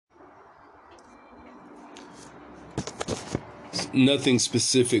Nothing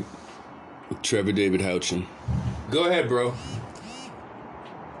specific with Trevor David Houchin. Go ahead, bro.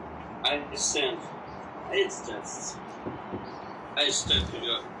 I sent. It's just. I sent to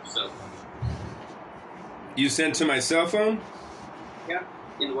yourself. You sent to my cell phone? Yeah,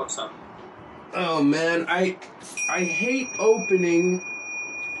 in WhatsApp. Oh man, I hate opening.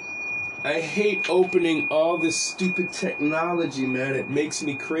 I hate opening all this stupid technology, man. It makes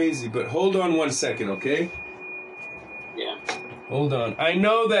me crazy. But hold on 1 second, okay? Yeah. Hold on. I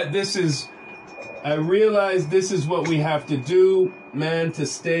know that this is... I realize this is what we have to do, man, to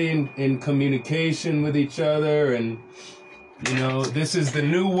stay in communication with each other. And, you know, this is the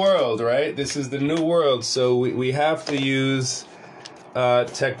new world, right? This is the new world. So we have to use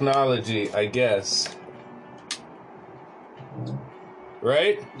technology, I guess.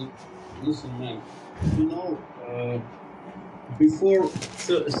 Right? Listen, man. You know, before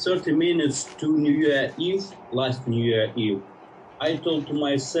 30 minutes to New Year Eve, last New Year Eve, I told to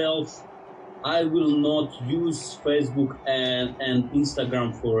myself, I will not use Facebook and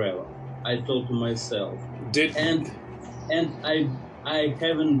Instagram forever. I told to myself. And I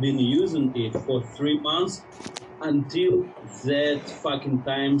haven't been using it for 3 months until that fucking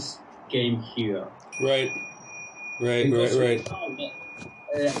times came here. Right. Now,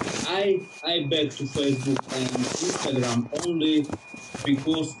 I back to Facebook and Instagram only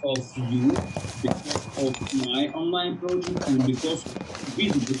because of you, because of my online project, and because of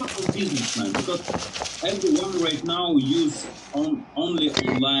businessman. Because everyone right now use only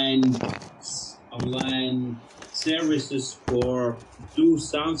online services for do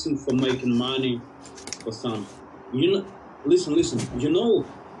something, for making money, for something. You know, listen. You know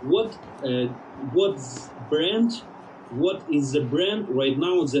what brand? What is the brand right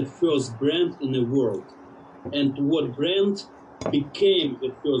now? The first brand in the world, and what brand became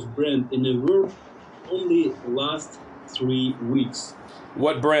the first brand in the world only last 3 weeks?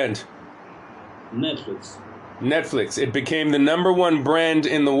 What brand? Netflix. Netflix. It became the #1 brand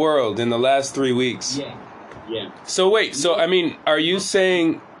in the world in the last 3 weeks. Yeah. So wait. So I mean, are you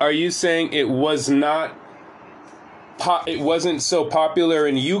saying it was not? It wasn't so popular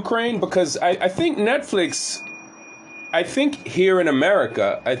in Ukraine? Because I think Netflix. I think here in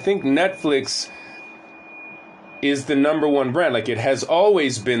America, I think Netflix is the #1 brand. Like, it has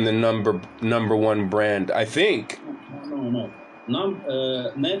always been the number one brand, I think. No.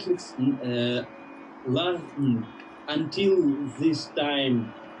 Netflix, until this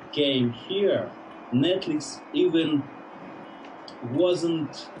time came here, Netflix even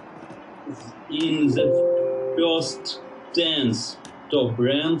wasn't in the first 10 top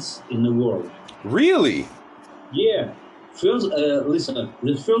brands in the world. Really? Yeah. First, listen.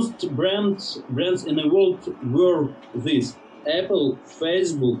 The first brands in the world were this: Apple,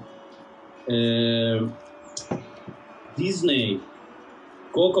 Facebook, Disney,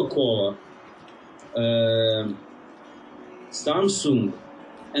 Coca-Cola, Samsung,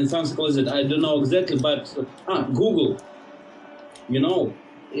 and something like that. I don't know exactly, but Google. You know,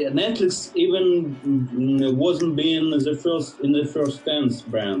 Netflix even wasn't being the first in the first 10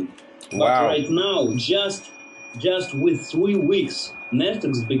 brand. Wow. But right now, just with 3 weeks,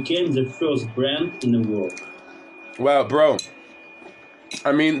 Netflix became the first brand in the world. Wow, bro.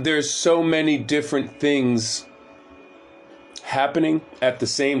 I mean, there's so many different things happening at the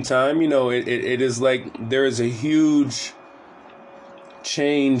same time. You know, it is like there is a huge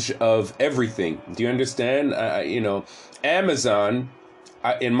change of everything. Do you understand? You know, Amazon,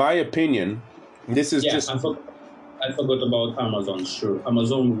 in my opinion, this is just... I forgot about Amazon, sure.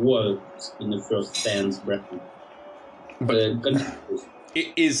 Amazon was in the first 10 brand. But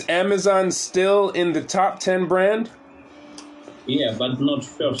is Amazon still in the top 10 brand? Yeah, but not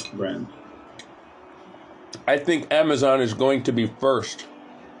first brand. I think Amazon is going to be first.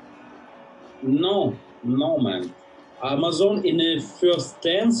 No, man. Amazon in the first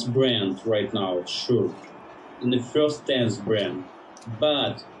 10 brand right now, sure. In the first 10 brand.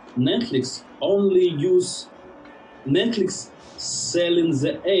 But Netflix only use Netflix selling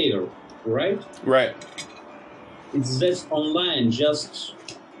the air, right? Right. It's just online, just...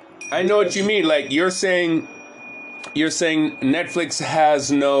 I know what you mean. Like, you're saying Netflix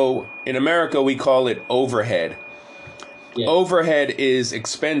has no... In America, we call it overhead. Yeah. Overhead is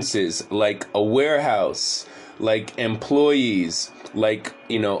expenses, like a warehouse, like employees, like,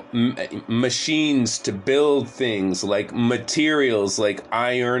 you know, machines to build things, like materials, like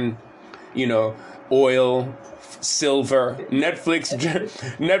iron, you know, oil, silver. Netflix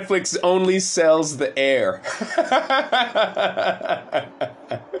only sells the air.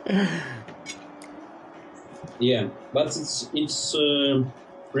 Yeah, but it's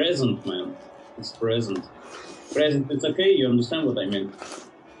present, man. It's present. Present, it's okay. You understand what I mean?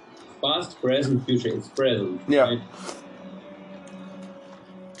 Past, present, future. It's present. Yeah. Right?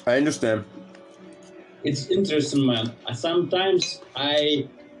 I understand. It's interesting, man. Sometimes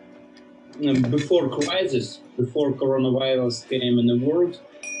before crisis, before coronavirus came in the world,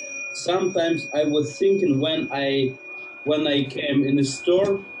 sometimes I was thinking when I came in the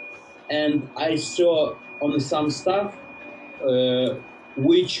store and I saw on some stuff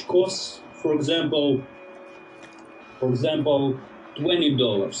which costs, for example, $20.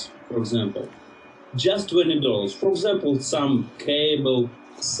 For example, just $20. For example, some cable,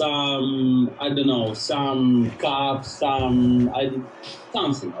 some I don't know, some cup, something.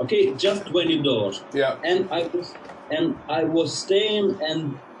 Okay, just $20. Yeah. And I was staying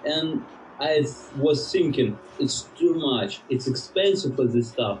and I was thinking it's too much. It's expensive for this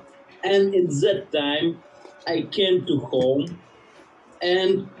stuff. And at that time, I came to home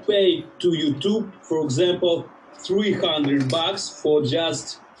and pay to YouTube, for example, $300 for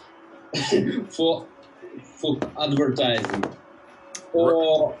just for advertising,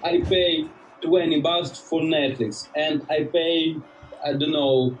 or I pay $20 for Netflix, and I pay I don't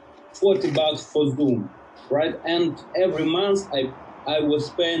know $40 for Zoom, right? And every month I was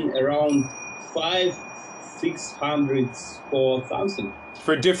paying around 500-600 for something.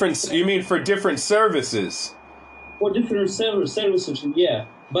 For different, you mean for different services? For different services, yeah,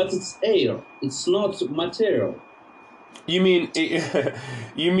 but it's air. It's not material. You mean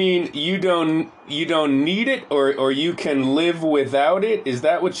you don't need it, or you can live without it? Is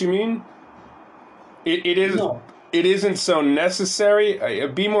that what you mean? It is. No. It isn't so necessary.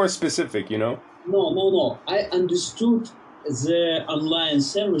 Be more specific. You know. No. I understood the online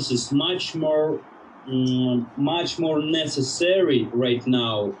services much more necessary right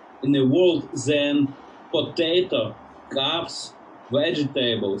now in the world than potato, cups,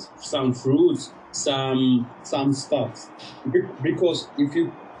 vegetables, some fruits, some stuff. Because if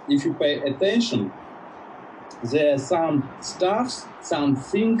you pay attention, there are some stuffs, some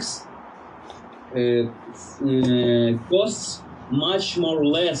things costs much more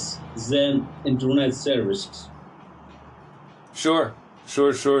less than internet services. Sure.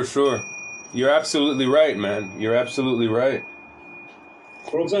 You're absolutely right, man. You're absolutely right.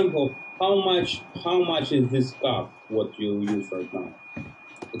 For example, how much is this cup? What you use right now?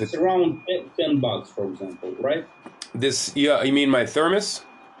 It's around $10, for example, right? This, yeah, you mean my thermos?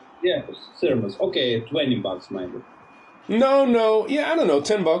 Yeah, thermos. Okay, $20 maybe. No. Yeah, I don't know.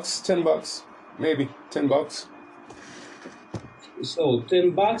 $10. Maybe $10. So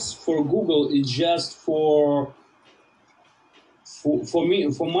 $10 for Google is just for me,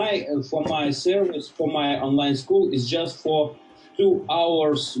 for my service, for my online school is just for 2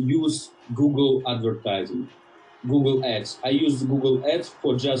 hours use Google advertising, Google Ads. I use Google Ads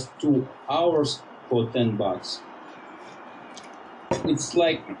for just 2 hours for $10. It's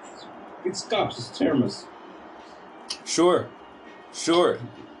like it's cups, it's thermos. Sure.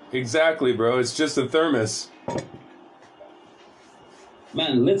 Exactly, bro. It's just a thermos.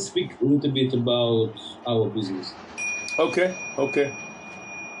 Man, let's speak a little bit about our business. Okay.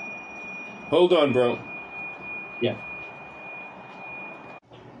 Hold on, bro. Yeah.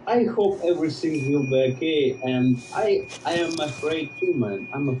 I hope everything will be okay, and I am afraid too, man.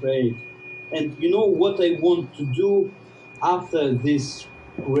 I'm afraid. And you know what I want to do after this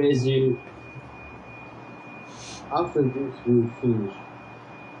crazy, after this will finish?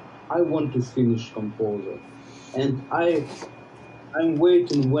 I want to finish Composer, and I'm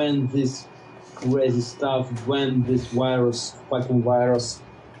waiting when this crazy stuff, when this fucking virus,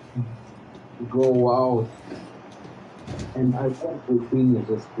 go out. And I want to finish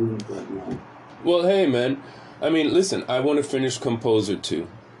this thing right now. Well, hey, man. I mean, listen, I want to finish Composer too.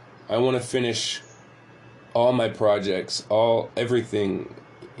 I want to finish all my projects, everything,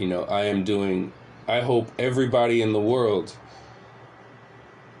 I am doing. I hope everybody in the world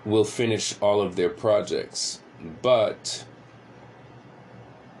will finish all of their projects. But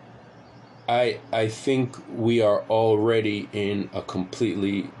I think we are already in a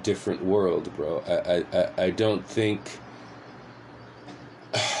completely different world, bro. I don't think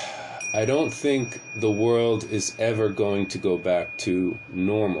the world is ever going to go back to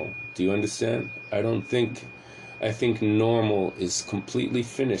normal. Do you understand? I think normal is completely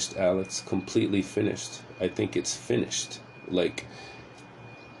finished, Alex. Completely finished. I think it's finished. Like,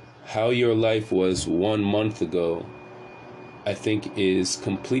 how your life was 1 month ago, I think is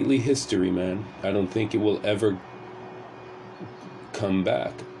completely history, man. I don't think it will ever come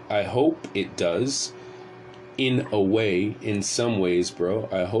back. I hope it does. In a way, in some ways, bro.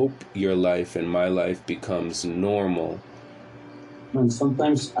 I hope your life and my life becomes normal And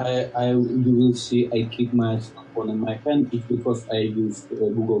sometimes you will see I keep my phone in my hand. It's because I use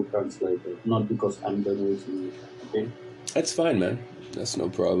Google Translator, not because I'm done using it. Okay. That's fine, man. That's no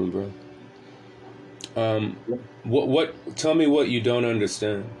problem, bro. Yeah. What? Tell me what you don't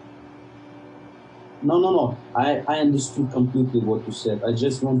understand. No. I understood completely what you said. I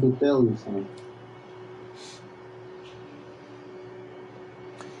just want to tell you something.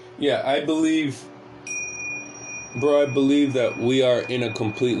 Yeah, I believe, bro. I believe that we are in a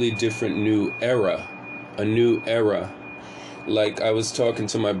completely different new era, a new era. Like I was talking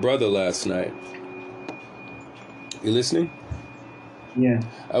to my brother last night. You listening? Yeah.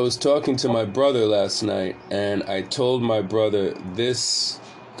 I was talking to my brother last night, and I told my brother this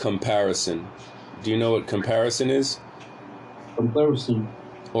comparison. Do you know what comparison is? Comparison.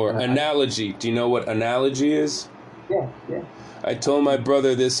 Or analogy. Do you know what analogy is? Yeah. I told my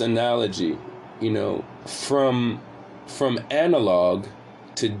brother this analogy, from analog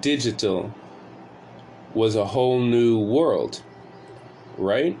to digital was a whole new world,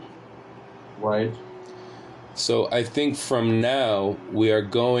 right? Right. So I think from now we are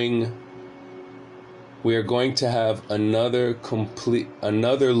going to have another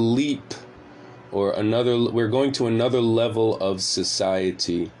leap, or we're going to another level of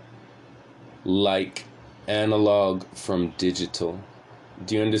society, like analog from digital.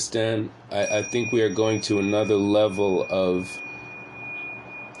 Do you understand? I think we are going to another level of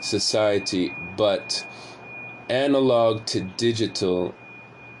society, but analog to digital,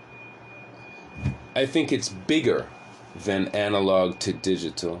 I think it's bigger than analog to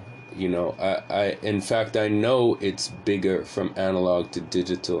digital. I in fact, I know it's bigger from analog to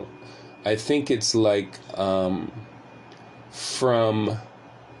digital. I think it's like from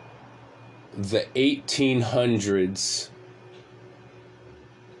the 1800s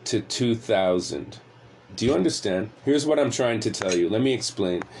to 2000. Do you understand? Here's what I'm trying to tell you. Let me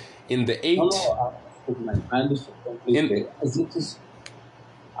explain. In the I understand completely. As it is,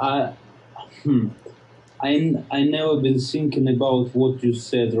 I never been thinking about what you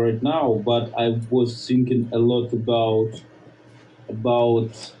said right now, but I was thinking a lot about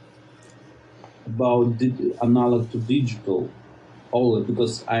analog to digital, all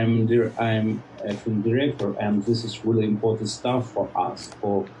because I'm there. I'm a film director, and this is really important stuff for us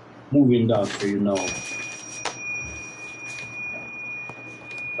for movie industry.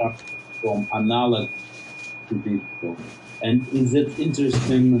 From analog to digital, and is it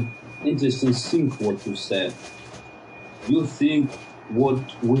interesting? Interesting thing what you said. You think what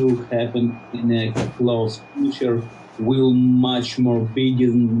will happen in a close future will much more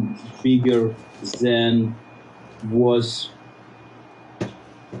bigger than was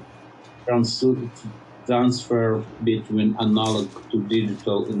transfer between analog to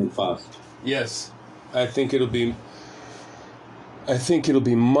digital in the past. Yes, I think it'll be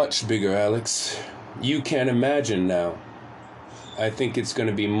much bigger, Alex. You can't imagine now. I think it's going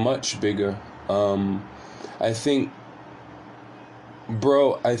to be much bigger. I think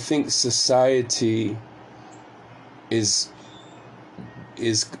society is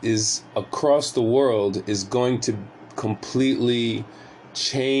across the world is going to completely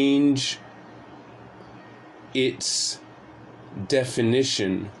change its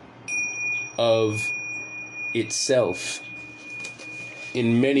definition of itself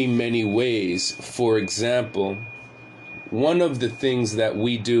in many, many ways. For example, one of the things that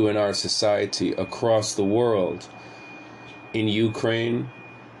we do in our society across the world, in Ukraine,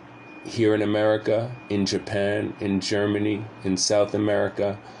 here in America, in Japan, in Germany, in South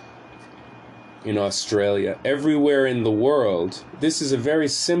America, in Australia, everywhere in the world, this is a very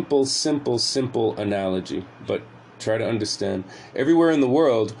simple analogy, but try to understand. Everywhere in the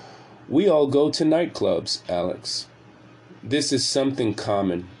world, we all go to nightclubs, Alex. This is something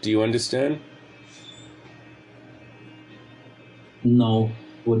common. Do you understand? No.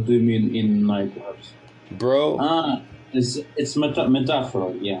 What do you mean in nightclubs? Bro. It's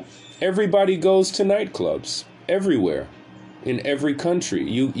metaphor, yeah. Everybody goes to nightclubs. Everywhere. In every country.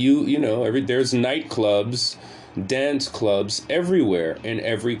 There's nightclubs, dance clubs everywhere in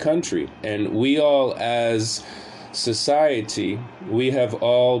every country. And we all, as society, we have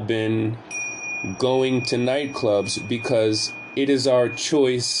all been going to nightclubs because it is our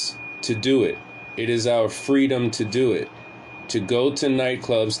choice to do it. It is our freedom to do it. To go to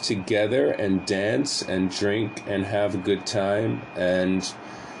nightclubs together and dance and drink and have a good time and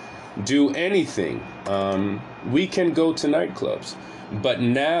do anything. We can go to nightclubs. But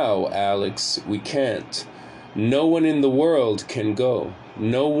now, Alex, we can't. No one in the world can go.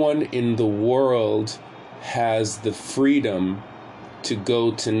 No one in the world has the freedom to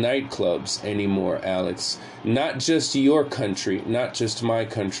go to nightclubs anymore, Alex. Not just your country, not just my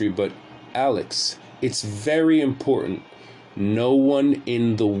country, but Alex, it's very important. No one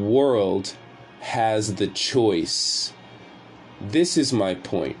in the world has the choice. This is my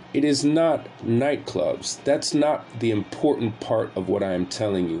point. It is not nightclubs. That's not the important part of what I am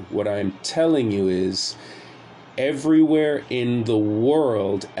telling you. What I am telling you is everywhere in the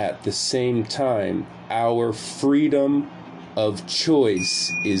world at the same time, our freedom of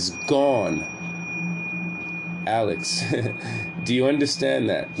choice is gone. Alex, do you understand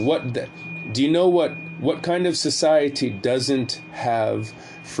that? Do you know what kind of society doesn't have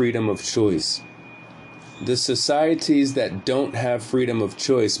freedom of choice? The societies that don't have freedom of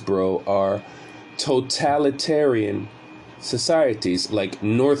choice, bro, are totalitarian societies like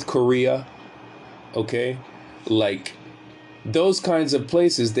North Korea, okay? Like those kinds of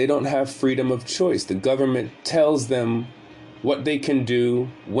places, they don't have freedom of choice. The government tells them what they can do,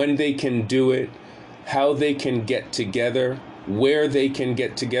 when they can do it, how they can get together, where they can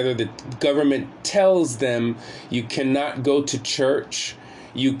get together. The government tells them you cannot go to church,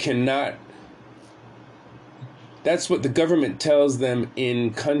 you cannot. That's what the government tells them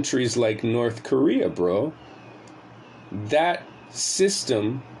in countries like North Korea, bro. That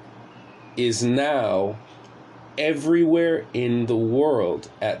system is now everywhere in the world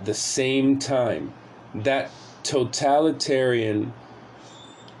at the same time. That totalitarian,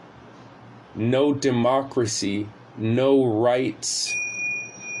 no democracy, no rights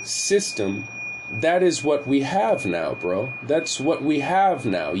system, that is what we have now, bro. That's what we have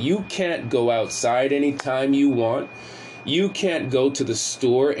now. You can't go outside anytime you want. You can't go to the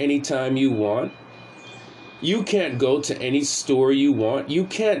store anytime you want. You can't go to any store you want. You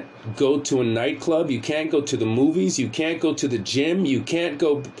can't go to a nightclub. You can't go to the movies. You can't go to the gym. You can't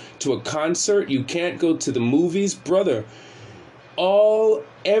go to a concert. You can't go to the movies. Brother,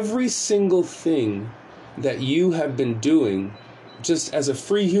 every single thing that you have been doing just as a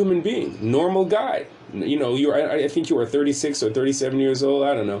free human being, normal guy. You know, I think you were 36 or 37 years old.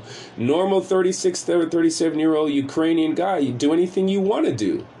 I don't know. Normal 36 or 37-year-old Ukrainian guy. You do anything you want to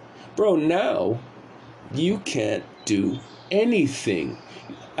do. Bro, now you can't do anything.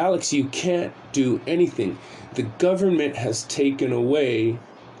 Alex, you can't do anything. The government has taken away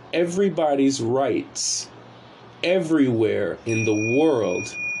everybody's rights everywhere in the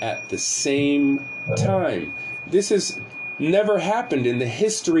world at the same time. This has never happened in the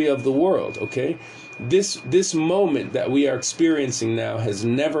history of the world, okay? This moment that we are experiencing now has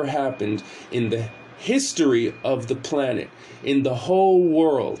never happened in the history of the planet, in the whole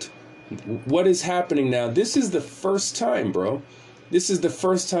world. What is happening now? This is the first time, bro. This is the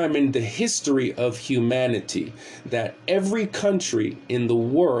first time in the history of humanity that every country in the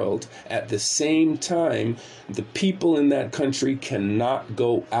world at the same time, the people in that country cannot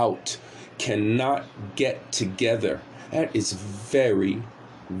go out, cannot get together. That is very,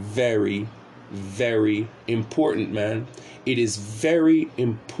 very, very important, man. It is very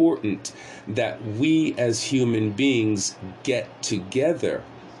important that we as human beings get together.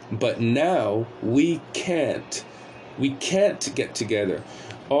 But now we can't. We can't get together.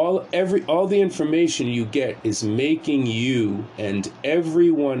 All the information you get is making you and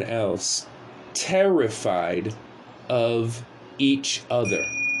everyone else terrified of each other.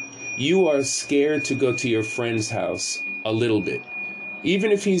 You are scared to go to your friend's house a little bit.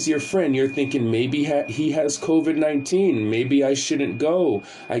 Even if he's your friend, you're thinking maybe he has COVID-19. Maybe I shouldn't go.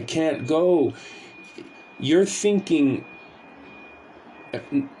 I can't go. You're thinking,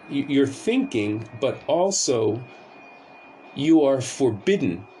 but also you are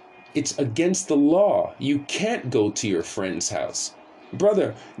forbidden. It's against the law. You can't go to your friend's house.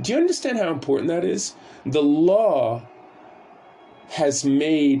 Brother, do you understand how important that is? The law has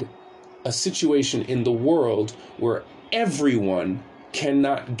made a situation in the world where everyone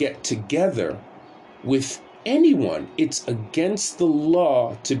cannot get together with anyone. It's against the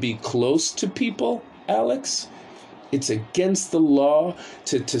law to be close to people, Alex. It's against the law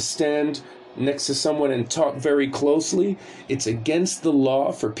to stand next to someone and talk very closely. It's against the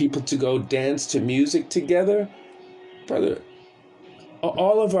law for people to go dance to music together. Brother,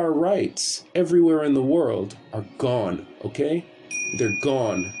 all of our rights everywhere in the world are gone, okay? They're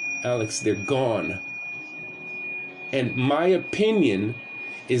gone, Alex, they're gone. And my opinion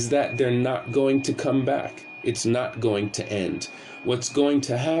is that they're not going to come back. It's not going to end. What's going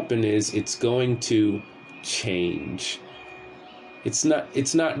to happen is it's going to change. It's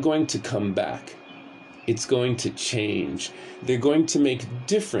not going to come back. It's going to change. They're going to make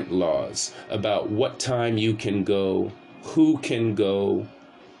different laws about what time you can go, who can go,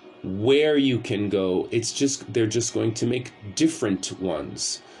 where you can go. They're just going to make different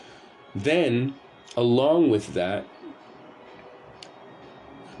ones. Then, along with that,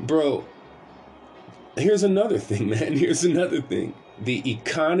 bro, here's another thing, man. Here's another thing. The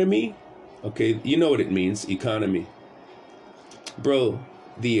economy, okay, you know what it means, economy. Bro,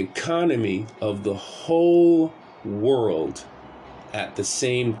 the economy of the whole world at the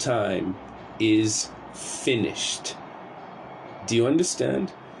same time is finished. Do you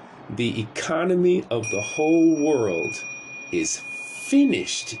understand? The economy of the whole world is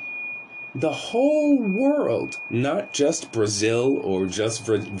finished. The whole world, not just Brazil or just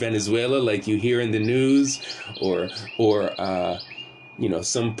Venezuela, like you hear in the news, or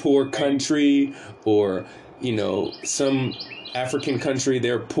some poor country, or some African country,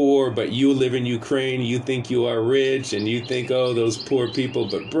 they're poor, but you live in Ukraine, you think you are rich, and you think, oh, those poor people.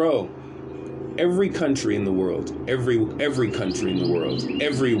 But bro, every country in the world, every country in the world,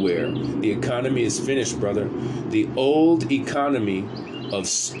 everywhere, the economy is finished, brother. The old economy of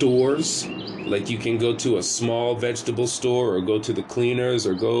stores, like you can go to a small vegetable store or go to the cleaners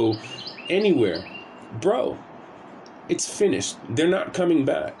or go anywhere, bro, it's finished. They're not coming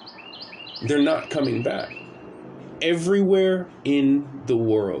back. They're not coming back. Everywhere in the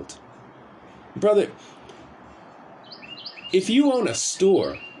world, brother, if you own a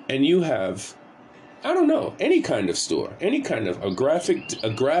store and you have, I don't know, any kind of store, any kind of a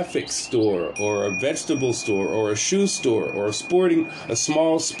graphic store or a vegetable store or a shoe store or a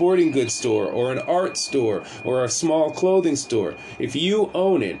small sporting goods store or an art store or a small clothing store, if you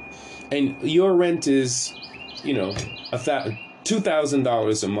own it and your rent is,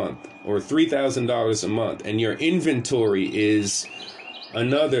 $2,000 a month or $3,000 a month, and your inventory is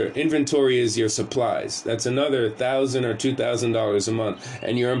your supplies, that's another $1,000 or $2,000 a month,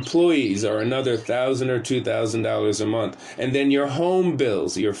 and your employees are another $1,000 or $2,000 a month, and then your home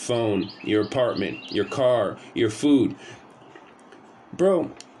bills, your phone, your apartment, your car, your food. Bro,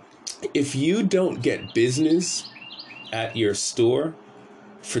 if you don't get business at your store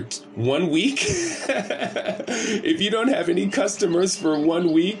for 1 week, if you don't have any customers for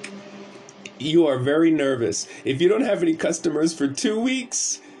 1 week, you are very nervous. If you don't have any customers for 2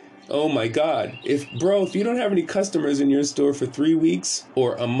 weeks, oh my God. If you don't have any customers in your store for 3 weeks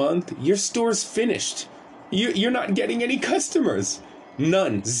or a month, your store's finished. You're not getting any customers.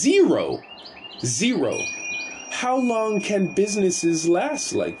 None. Zero. How long can businesses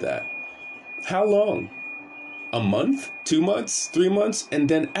last like that? How long? A month? 2 months? 3 months? And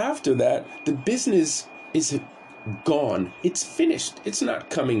then after that, the business is gone. It's finished. It's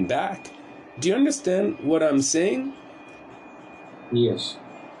not coming back. Do you understand what I'm saying? Yes.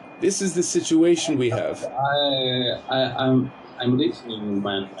 This is the situation we have. I'm listening,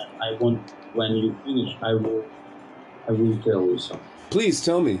 man. I want, when you finish, I will tell you something. Please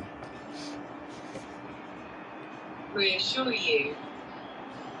tell me. Reassure you.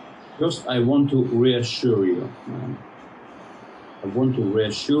 First, I want to reassure you, man. I want to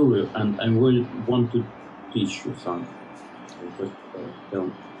reassure you, and I will want to teach you something. Just tell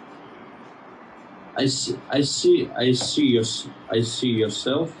me. I see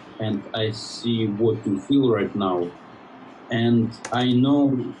yourself, and I see what you feel right now, and I know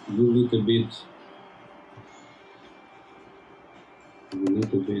you a little bit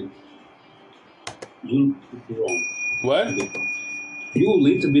wrong. What? You a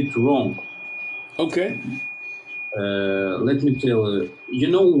little bit wrong. Okay. Let me tell you. You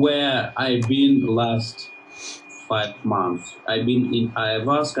know where I've been last 5 months? I've been in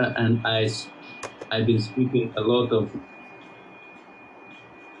ayahuasca, and I've been speaking a lot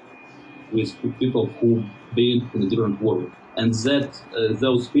with people who've been in a different world, and that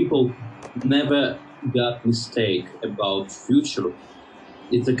those people never got mistake about future.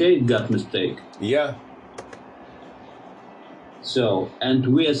 It's okay, it got mistake. Yeah. So, and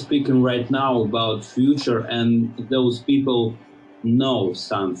we are speaking right now about future, and those people know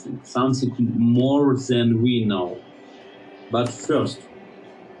something more than we know. But first,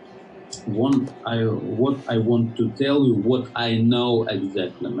 what I want to tell you, what I know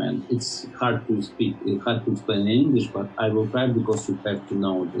exactly, man. It's hard to speak, it's hard to explain in English, but I will try, because you have to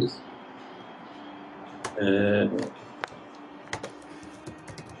know this.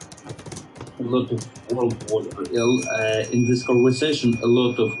 A lot of in this conversation, a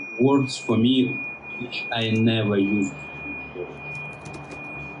lot of words for me which I never used before.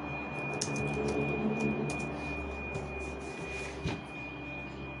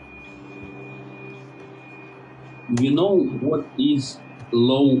 You know what is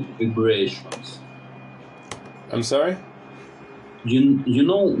low vibrations? I'm sorry? You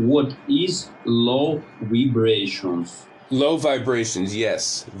know what is low vibrations? Low vibrations,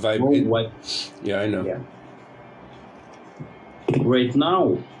 yes. Yeah, I know. Yeah. Right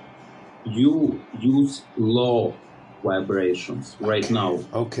now, you use low vibrations. Right now,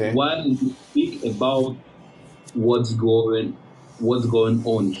 Okay. while you speak about what's going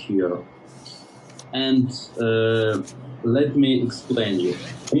on here, and let me explain you.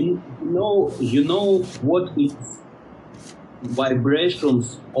 You know what is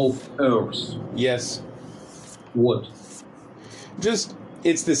vibrations of Earth? Yes. What? Just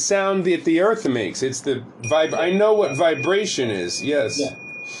it's the sound that the earth makes. It's the I know what vibration is. Yes. Yeah.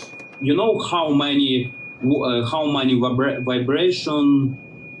 You know how many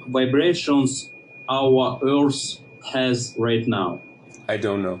vibrations our Earth has right now? I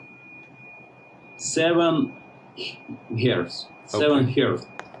don't know. 7 hertz. 7 Okay. hertz.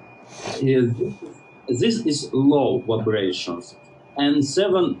 This is low vibrations, and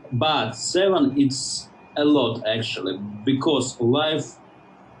 7. But 7 it's a lot actually, because life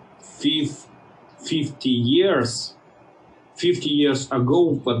 50 years 50 years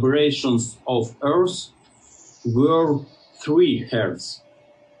ago, vibrations of Earth were 3 hertz.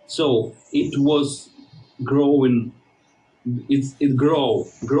 So it was growing. It grow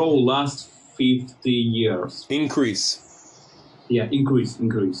last 50 years. Increase. Yeah, increase.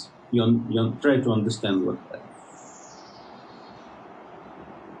 You try to understand what.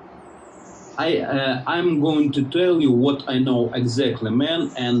 I'm going to tell you what I know exactly, man,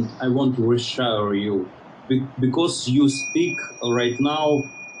 and I want to reassure you because you speak right now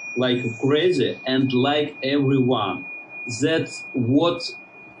like crazy and like everyone. That's what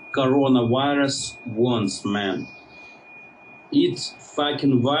coronavirus wants, man. It's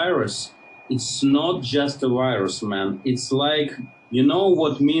fucking virus. It's not just a virus, man. It's like, you know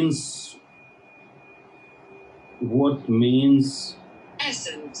what means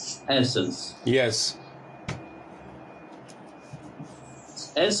essence. Yes.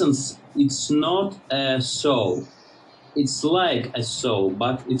 Essence, it's not a soul. It's like a soul,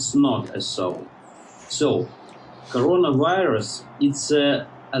 but it's not a soul. So, coronavirus, it's a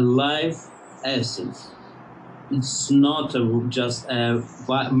life essence. It's not just a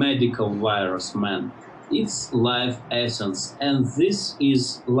medical virus, man. It's life essence. And this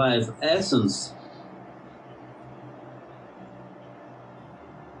is life essence.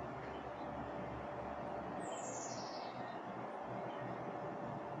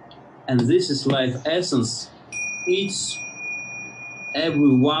 And this is life essence. It's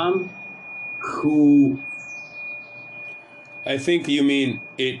everyone who. I think you mean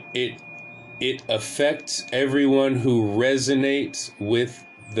it affects everyone who resonates with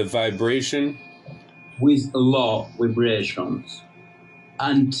the vibration. With low vibrations.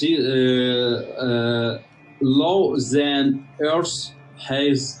 Until low than Earth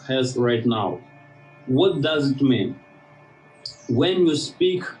has right now. What does it mean? When you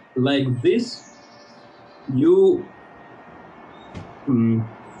speak like this, you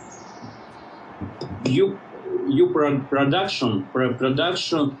production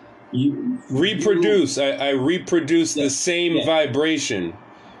you Reproduce. I reproduce the same vibration.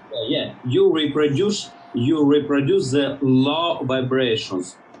 Yeah, you reproduce the low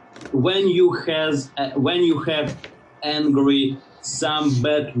vibrations. When you have angry, some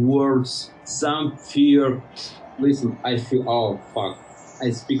bad words, some fear. Listen, I feel, oh fuck,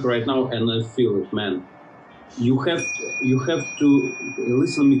 I speak right now and I feel it, man. You have to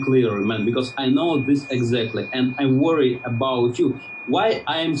listen me clearly, man, because I know this exactly, and I worry about you. Why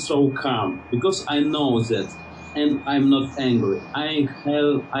I am so calm? Because I know that, and I'm not angry. I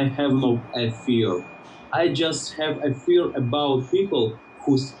have no fear. I just have a fear about people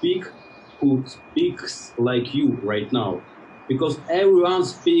who speaks like you right now, because everyone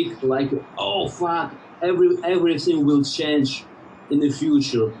speak like, oh fuck, everything will change in the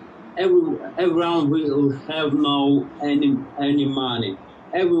future. Everyone will have no any money.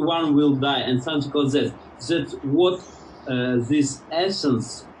 Everyone will die, and something like that. That's what this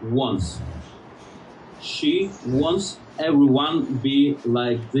essence wants. She wants everyone be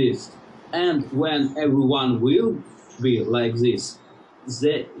like this, and when everyone will be like this,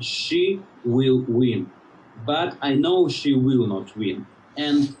 she will win. But I know she will not win,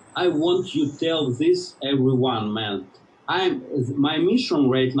 and I want you to tell this everyone, man. My mission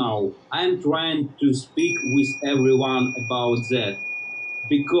right now. I'm trying to speak with everyone about that,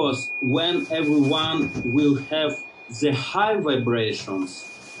 because when everyone will have the high vibrations,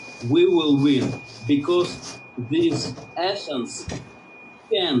 we will win, because this essence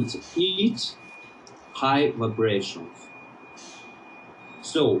can't eat high vibrations.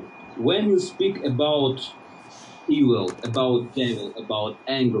 So when you speak about evil, about devil, about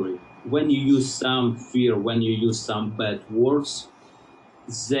angry. When you use some fear, when you use some bad words,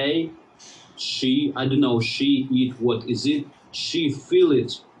 they, she, I don't know, she, it, what is it? She feel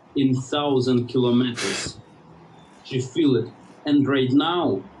it in 1,000 kilometers. She feel it, and right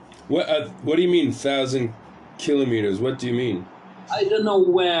now, What do you mean 1,000 kilometers? What do you mean? I don't know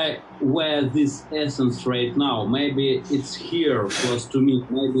where this essence right now. Maybe it's here close to me.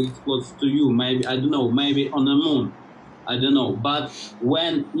 Maybe it's close to you. Maybe I don't know. Maybe on the moon. I don't know. But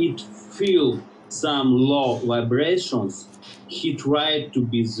when it feel some low vibrations, he tried to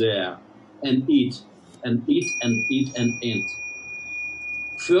be there and eat and eat and eat and eat.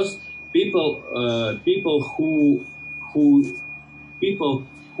 First, who people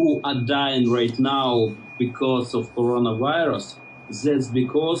who are dying right now because of coronavirus, that's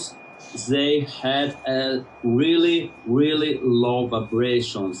because they had a really, really low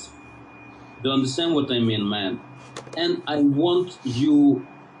vibrations. Do you understand what I mean, man? And I want you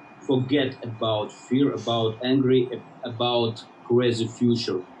forget about fear, about angry, about crazy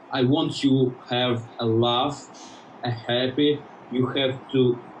future. I want you have a laugh, a happy. You have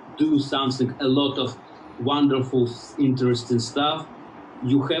to do something, a lot of wonderful, interesting stuff.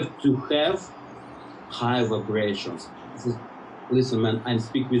 You have to have high vibrations. Listen, man, I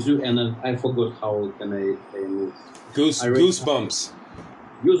speak with you, and I forgot how can I say this. Goosebumps.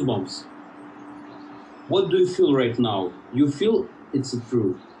 Goosebumps. What do you feel right now? You feel it's the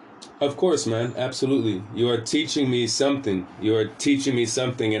truth. Of course, man. Absolutely. You are teaching me something. You are teaching me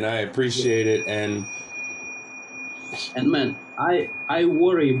something, and I appreciate it. And man, I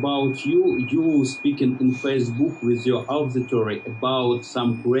worry about you speaking in Facebook with your auditory about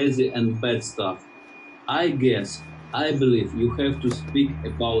some crazy and bad stuff. I believe you have to speak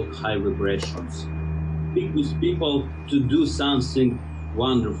about high vibrations. Speak with people to do something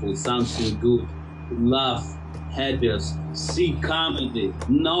wonderful, something good, laugh, happiness, see comedy,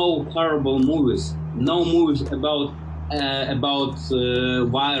 no horrible movies, no movies about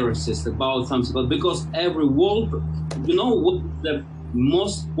viruses, about something. Because every world, you know what the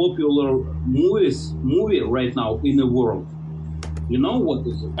most popular movie right now in the world? You know what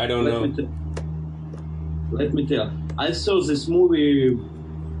is it? I don't know. Let me tell. I saw this movie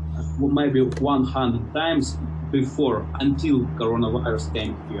maybe 100 times before, until coronavirus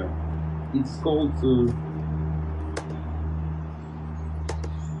came here. It's called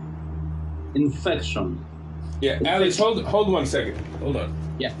Infection. Yeah, Alex, hold 1 second. Hold on.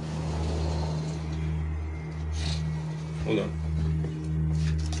 Yeah. Hold on.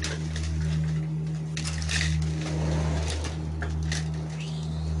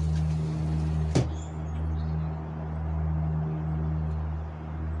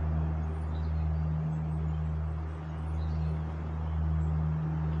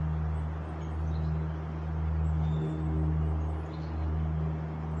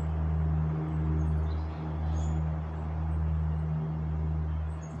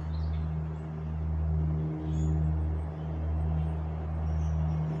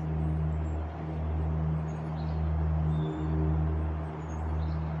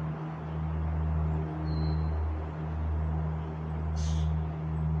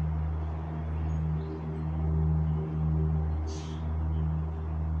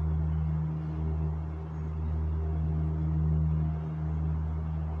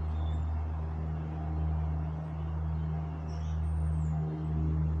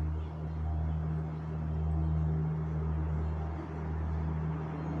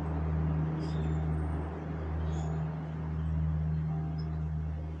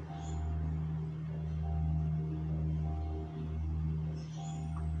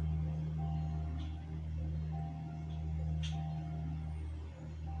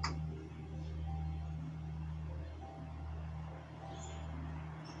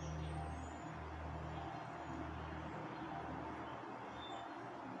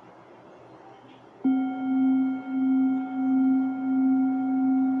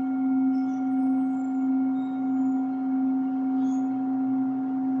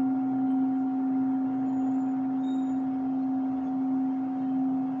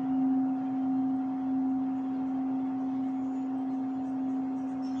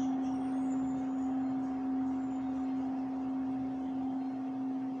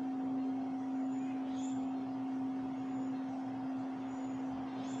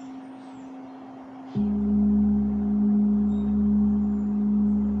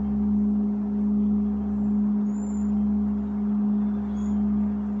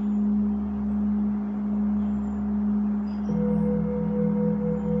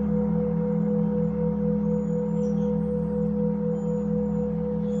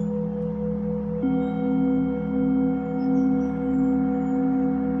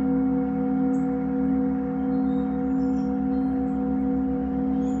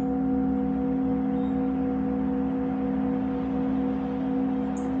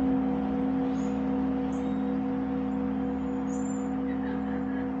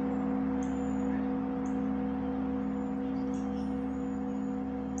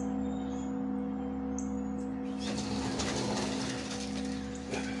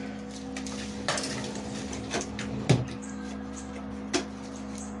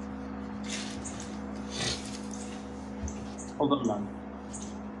 Hold on, man.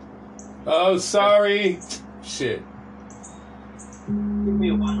 Oh, sorry. Shit. Give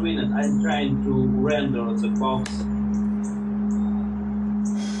me 1 minute. I'm trying to render the box.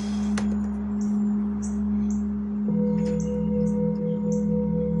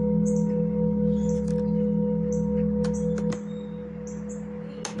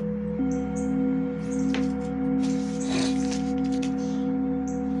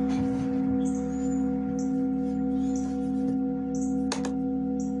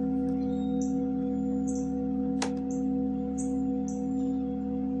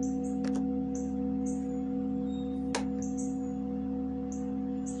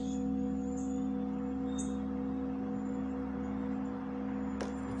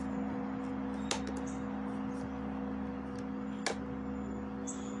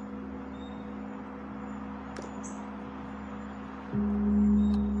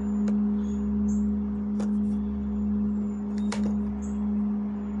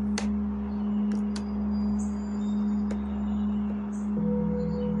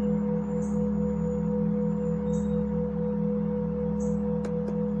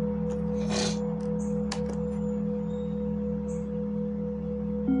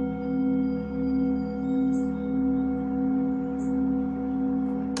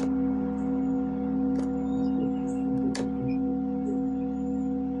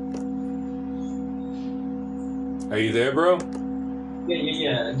 Are you there, bro?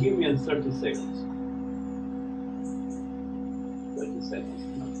 Yeah. Give me 30 seconds. 30 seconds.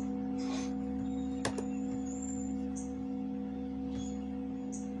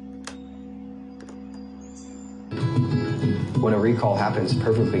 When a recall happens,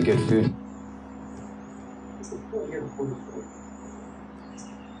 perfectly good food.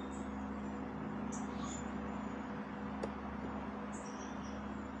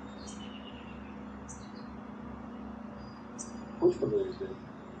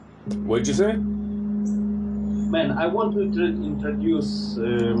 What'd you say? Man, I want to introduce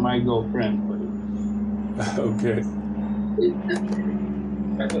my girlfriend for you. Okay.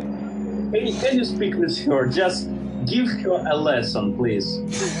 Can you speak with her? Just give her a lesson, please.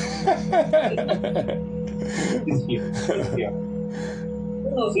 It's here. It's here.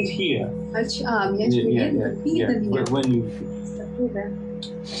 Oh, it's here. Меня же видно меня. When you...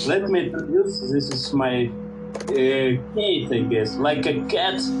 Let me introduce. This is my Kate, I guess. Like a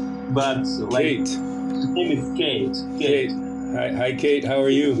cat, but like... Kate. His name is Kate. Kate. Hi, Kate. How are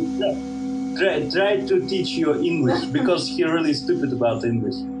you? Try to teach you English because he's really stupid about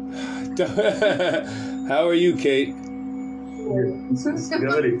English. How are you, Kate?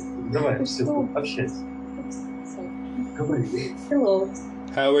 Говори, давай, общайся. Говори. Hello.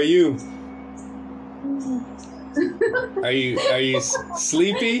 How are you? Are you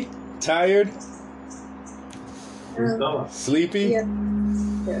sleepy? Tired? Sleepy? Yeah.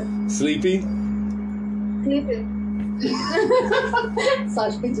 Sleepy? Sleepy.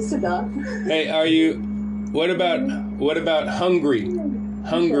 Сашка, иди сюда. Hey, are you? What about hungry?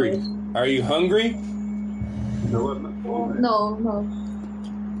 Hungry? Are you hungry? No. No.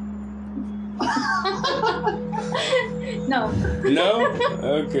 No?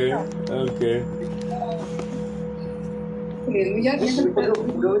 Okay. Блин, я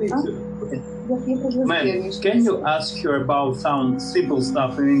Man, can you ask her about some simple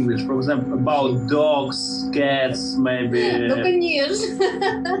stuff in English? For example, about dogs, cats, maybe. Ну, конечно.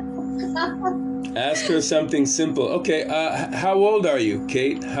 Ask her something simple. Okay. How old are you,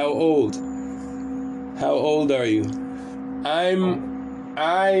 Kate? How old? How old are you? I'm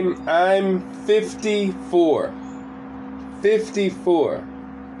 54. 54.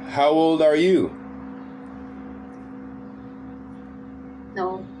 How old are you?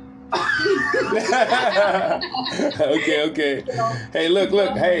 No. Okay. Hey, look.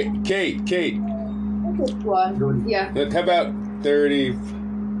 Hey, Kate. One. Yeah. Look, how about 30?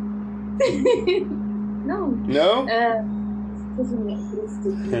 No. No?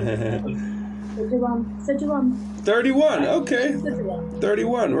 31. 31. Okay. 31.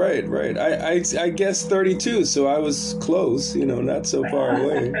 31. Right. I guessed 32, so I was close. Not so far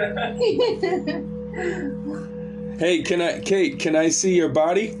away. Hey, Kate? Can I see your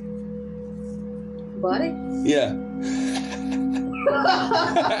body? Body? Yeah.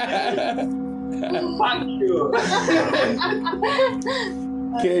 Fuck you.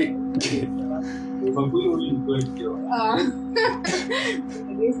 Kate. Могу ли увидеть твое тело?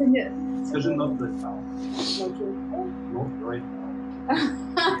 Если нет. Скажи not right now. Not right now.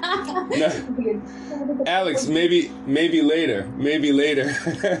 No. Alex, maybe later. Maybe later.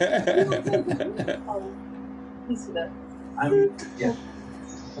 Yeah.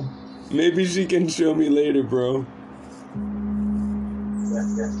 Maybe she can show me later, bro.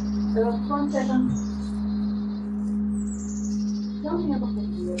 1 second. Tell me about the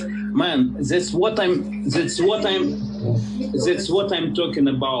Man, that's what I'm talking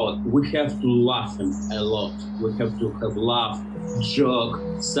about. We have to laugh a lot. We have to have laugh, joke,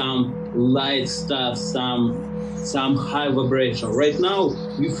 some light stuff, some high vibration. Right now,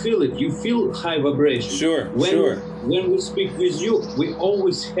 you feel it. You feel high vibration. Sure, when, sure. When we speak with you, we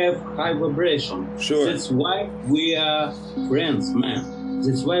always have high vibration. Sure. That's why we are friends, man.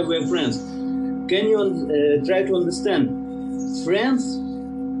 That's why we're friends. Can you try to understand? Friends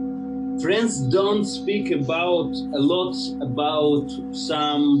don't speak a lot about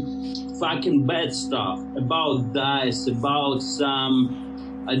some fucking bad stuff, about dice, about some,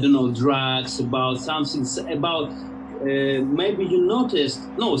 I don't know, drugs, about something, about, maybe you noticed,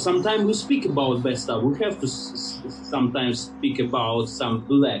 no, sometimes we speak about bad stuff. We have to sometimes speak about some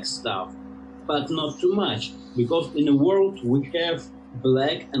black stuff, but not too much, because in the world we have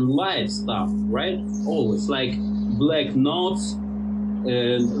black and light stuff, right? Always, like black notes,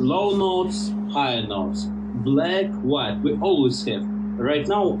 low notes, high notes, black, white. We always have right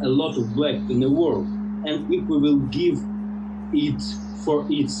now a lot of black in the world, and if we will give it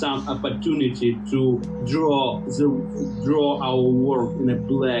some opportunity to draw our work in a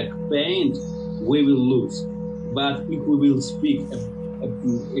black paint, we will lose. But if we will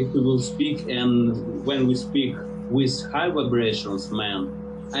speak, and when we speak with high vibrations, man,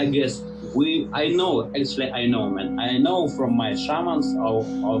 I guess I know, man. I know from my shamans or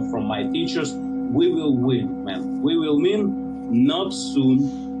from my teachers, we will win, man. We will win, not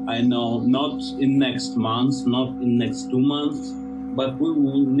soon, I know, not in next month, not in next 2 months, but we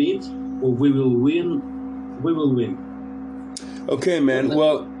will meet, or we will win. We will win. Okay, man.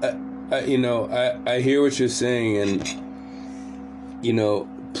 Well, I hear what you're saying, and,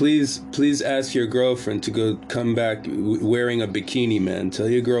 please ask your girlfriend to come back wearing a bikini, man. Tell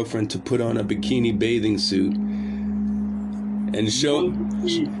your girlfriend to put on a bikini bathing suit and show.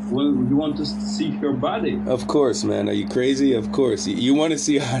 You want to see her body? Of course, man. Are you crazy? Of course. You want to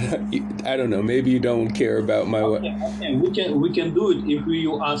see how I don't know. Maybe you don't care about my. Okay. We can do it if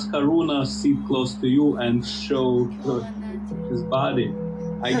you ask Haruna sit close to you and show his body.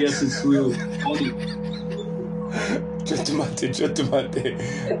 I guess it's real funny. ちょっと待って。4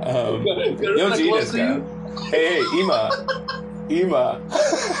時いいですか? Hey, Ima.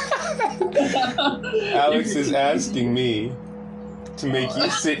 Alex is asking me to make you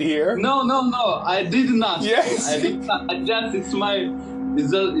sit here. No. I didn't ask. Yes. I didn't ask. It's my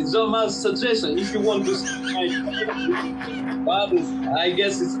suggestion. If you want to see my body, I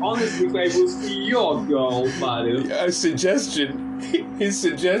guess it's honestly if I will see your girl body. A suggestion. His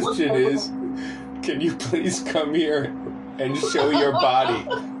suggestion is, can you please come here and show your body?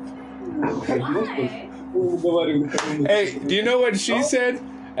 Hey, do you know what she said?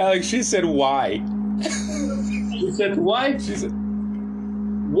 Alex, she said why. She said why? She said,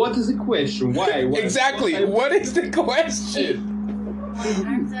 what is the question? Why? Exactly. What is the question?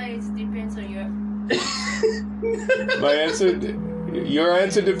 Answer is depends on your. My answer? Your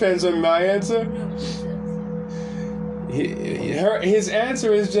answer depends on my answer? His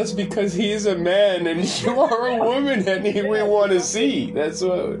answer is just because he's a man and you are a woman and we want to see. That's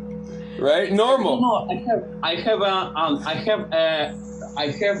what, right? Normal. No, I have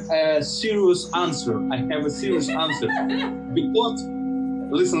a serious answer. I have a serious answer because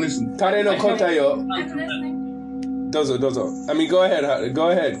listen. 彼の答えを dozo. I mean, go ahead.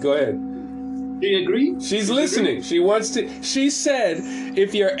 Do you agree? She's listening. She wants to. She said,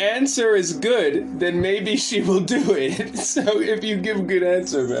 if your answer is good, then maybe she will do it. So if you give a good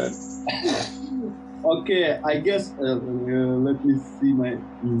answer, man. Okay, I guess. Let me see my.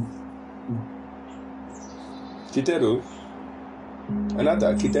 Kiteru?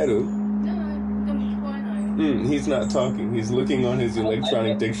 Anata, Kiteru? He's not talking. He's looking on his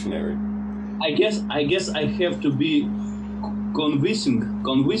electronic dictionary. I guess I have to be convincing.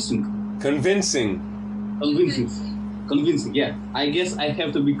 Convincing. Yeah. I guess I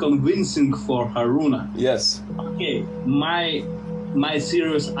have to be convincing for Haruna. Yes. Okay. My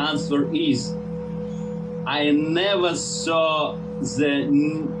serious answer is I never saw the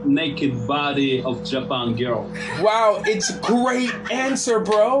naked body of Japan girl. Wow, it's a great answer,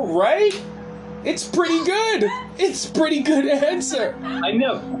 bro, right? It's pretty good. It's pretty good answer. I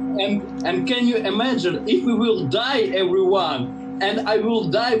know. And can you imagine if we will die, everyone? And I will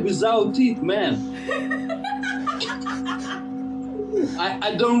die without it, man.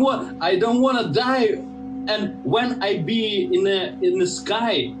 I don't want to die. And when I be in the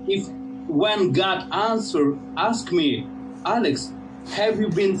sky, when God ask me, Alex, have you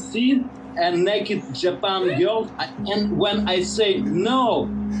been seen a naked Japan girl? And when I say no,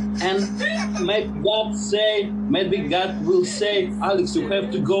 and maybe God will say, Alex, you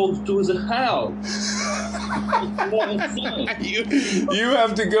have to go to the hell. You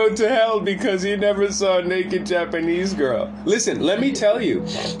have to go to hell because you never saw a naked Japanese girl. Listen, let me tell you,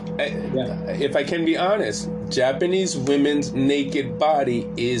 if I can be honest, Japanese women's naked body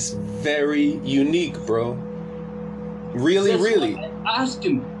is very unique, bro. Really, That's really. why I asked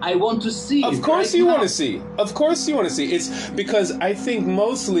him. I want to see. Of course you want to see. Of course you want to see. It's because I think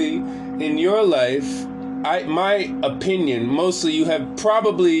mostly in your life, my opinion, mostly you have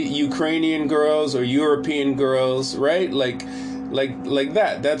probably Ukrainian girls or European girls, right? Like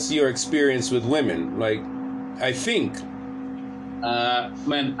that. That's your experience with women. Like, I think.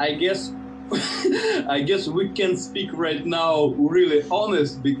 Man, I guess we can speak right now really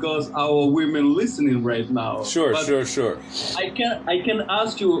honest because our women listening right now. Sure. I can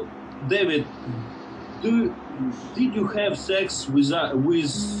ask you, David, did you have sex with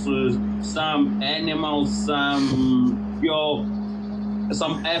some animals, some girl,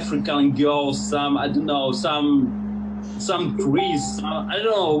 some African girls, some I don't know, some trees, I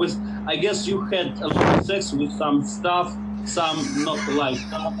don't know. I guess you had a lot of sex with some stuff, some not like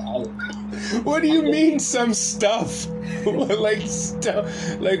stuff. What do you mean some stuff? Like stuff?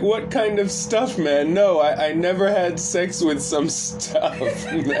 Like what kind of stuff, man? No, I never had sex with some stuff,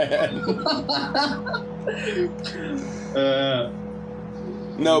 man.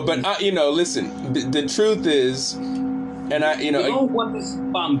 No, but listen. The truth is, and you know what is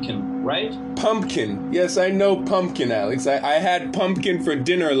pumpkin, right? Pumpkin. Yes, I know pumpkin, Alex. I had pumpkin for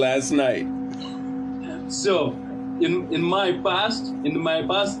dinner last night. So. In my past,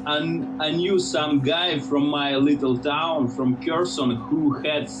 I knew some guy from my little town, from Kherson, who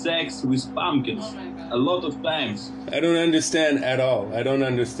had sex with pumpkins a lot of times. I don't understand at all. I don't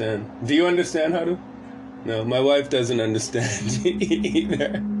understand. Do you understand, Haru? No, my wife doesn't understand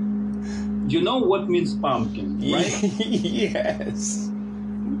either. You know what means pumpkin, right? Yes.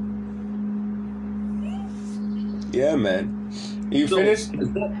 Yeah, man. You finished?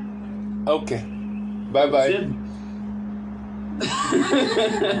 Okay. Bye-bye.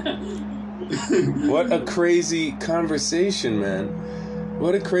 What a crazy conversation, man.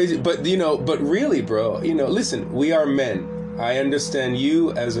 What a crazy, but really, bro, listen, we are men. I understand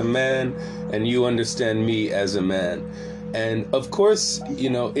you as a man and you understand me as a man. And of course,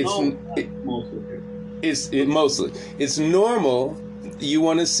 it's normal you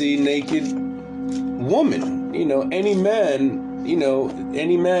want to see naked woman. Any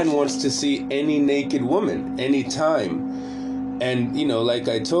man wants to see any naked woman anytime. And, like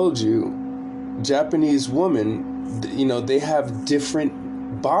I told you, Japanese women, they have different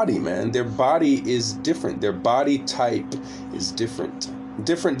body, man. Their body is different. Their body type is different.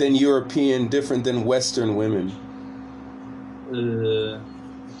 Different than European, different than Western women.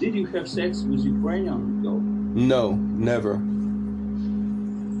 Did you have sex with Ukrainian girl? No, never.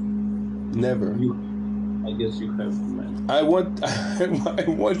 Never. I guess you have, man. I want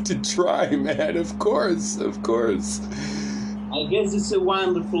to try, man. Of course. I guess it's a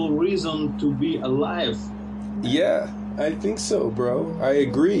wonderful reason to be alive. Yeah, I think so, bro. I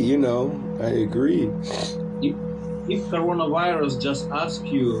agree, I agree. If coronavirus just ask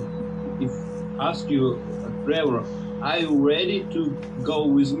you, Trevor, are you ready to go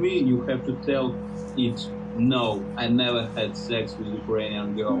with me? You have to tell it, no, I never had sex with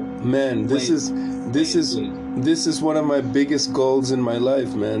Ukrainian girl. Man, this is one of my biggest goals in my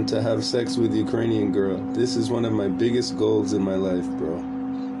life, man, to have sex with Ukrainian girl. This is one of my biggest goals in my life, bro.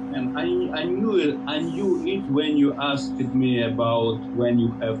 And I knew it when you asked me about when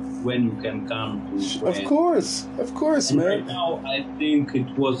you can come to Ukraine. Of course, and man. Right now, I think it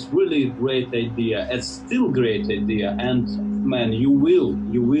was really a great idea. It's still a great idea, and man, you will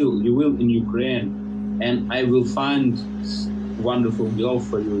in Ukraine. And I will find wonderful girl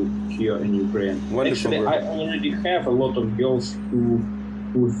for you here in Ukraine. Wonderful. Actually, I already have a lot of girls who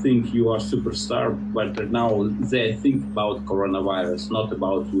think you are superstar, but right now they think about coronavirus, not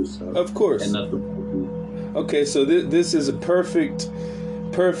about you, sir. Of course. And not about me. Okay, so this is a perfect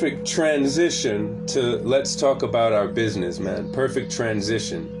transition to let's talk about our business, man. Perfect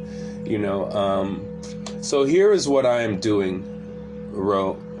transition. So here is what I am doing,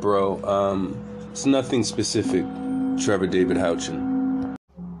 bro. It's nothing specific, Trevor David Houchin.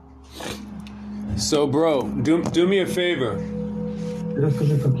 So, bro, do me a favor.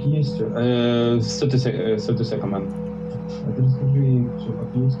 Расскажи, как есть. 100 секунд. Расскажи, все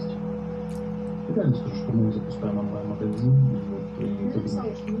как есть. Я реально скажу, что мы запускаем онлайн-магазин.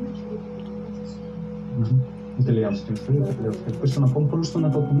 итальянским. Пусть она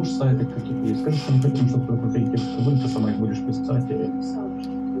помнишь сайты какие-то. Скажи, что мы хотим, чтобы ты тексты были, ты сама их будешь писать.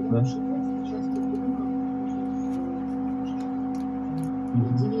 Да?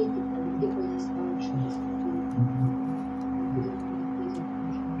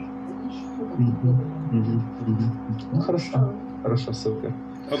 Ну хорошо, супер.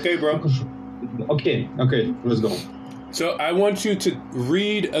 Okay, bro. Okay, let's go. So I want you to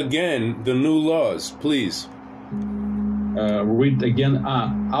read again the new laws, please. Read again.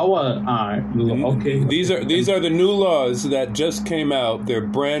 Okay. These are the new laws that just came out. They're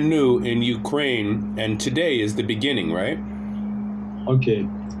brand new in Ukraine, and today is the beginning, right? Okay,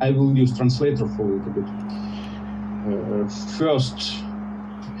 I will use translator for a little bit. First,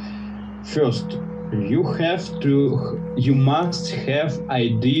 you must have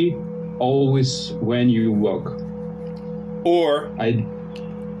ID always when you work. Or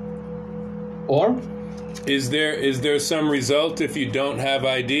is there some result if you don't have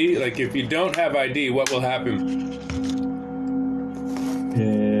ID? Like if you don't have ID, what will happen?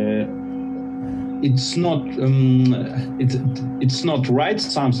 It's not it's not right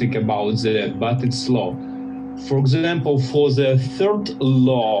something about that, but it's law. For example, for the third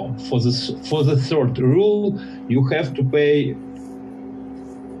law, for the third rule, you have to pay.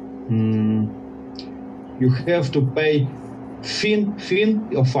 You have to pay fine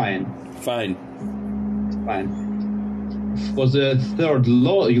or fine. Fine. For the third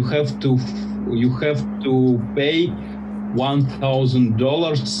law, you have to pay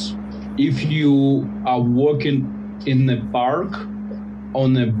 $1,000 if you are working in a park,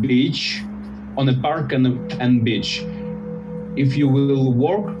 on a beach, on a park and beach. If you will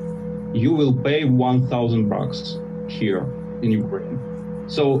work, you will pay $1,000 here in Ukraine.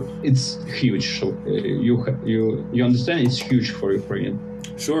 So it's huge. So you understand? It's huge for Ukraine.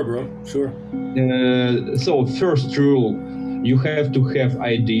 Sure, bro. Sure. So first rule, you have to have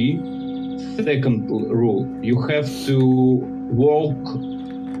ID. Second rule, you have to walk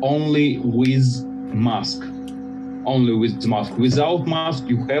only with mask. Only with mask. Without mask,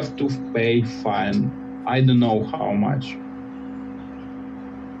 you have to pay fine. I don't know how much.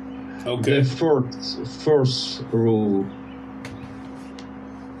 Okay. The first rule.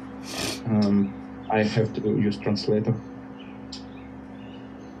 I have to use translator.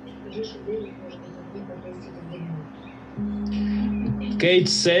 Kate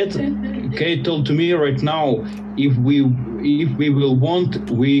told to me right now, if we will want,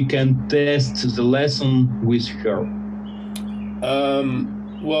 we can test the lesson with her.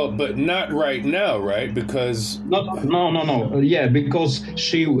 Well, but not right now, right? Because no. Yeah, because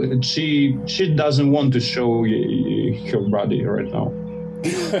she doesn't want to show her body right now.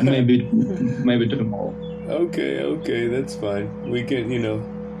 maybe tomorrow. Okay, that's fine. We can,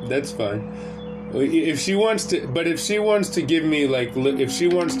 that's fine. If she wants to give me if she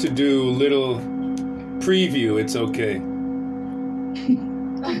wants to do little preview, it's okay.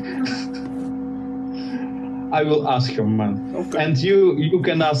 I will ask her, man. Okay. And you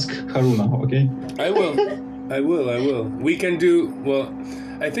can ask Haruna, okay? I will. We can do,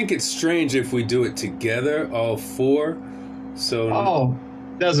 I think it's strange if we do it together, all four. So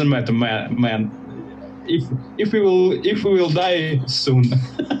doesn't matter, man. If we will die soon.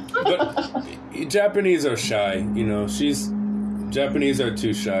 But Japanese are shy, Japanese are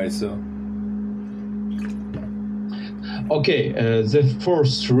too shy, so. Okay, the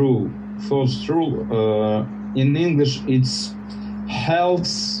first rule, in English it's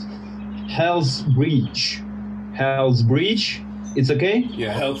health breach. Health breach, it's okay?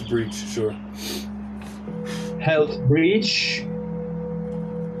 Yeah, health breach, sure. Health breach.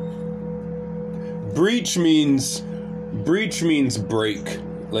 Breach means break.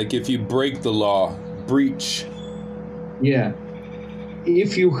 Like if you break the law, breach. Yeah.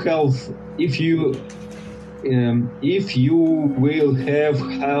 If you will have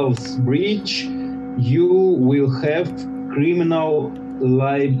health breach, you will have criminal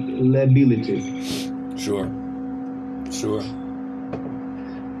liability. Sure.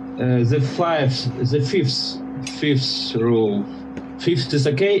 The fifth rule. Fifth is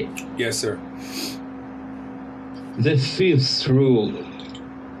okay? Yes, sir. The fifth rule.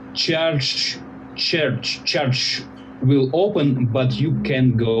 Church will open, but you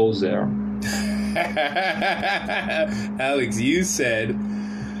can't go there. Alex, you said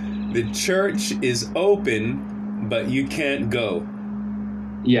the church is open, but you can't go.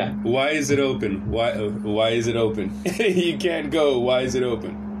 Yeah. Why is it open? Why is it open? You can't go. Why is it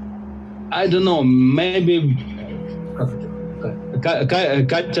open? I don't know. Maybe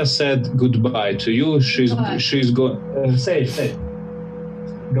Katya said goodbye to you. She's going. Say.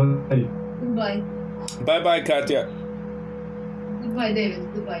 Go ahead. Goodbye. Bye-bye, Katya. Goodbye, David.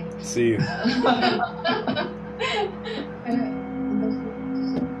 Goodbye. See you.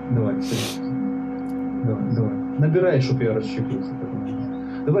 Давай, все. Давай. Набирай, чтобы я расщеплился.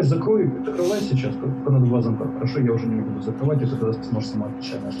 Давай, закрывай сейчас, только над глазом так. Хорошо, я уже не буду закрывать, и ты тогда сможешь сама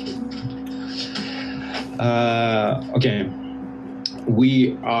отвечать на ответ. Okay.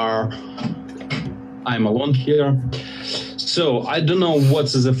 I'm alone here. So, I don't know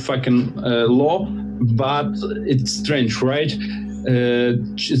what's the fucking law, but it's strange, right?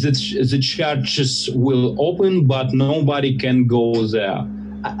 The churches will open, but nobody can go there.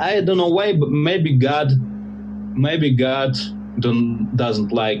 I don't know why, but maybe God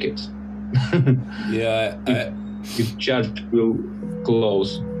doesn't like it. Yeah, if church will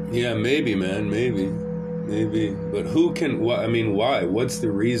close. Yeah, maybe, man, maybe. But who can? Why? What's the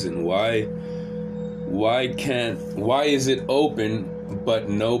reason? Why is it open but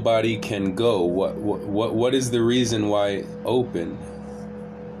nobody can go? What is the reason why open?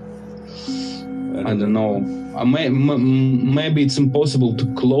 I don't know. Maybe it's impossible to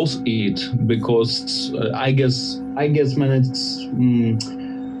close it because I guess, man, it's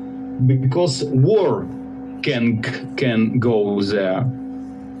because war can go there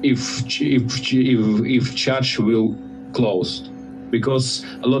if church will close, because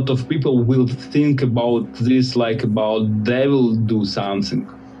a lot of people will think about this like about they will do something.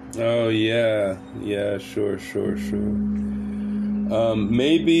 Oh yeah, sure.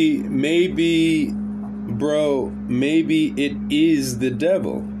 Maybe, bro, maybe it is the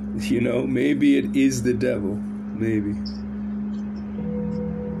devil. You know, maybe it is the devil. Maybe.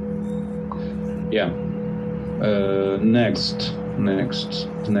 Yeah. Next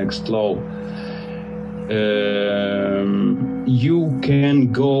law. You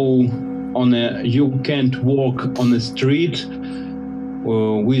can't walk on a street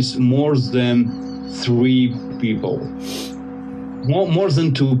with more than 3 people. More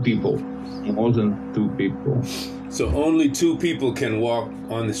than two people. So only 2 people can walk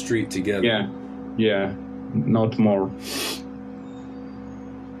on the street together. Yeah, not more.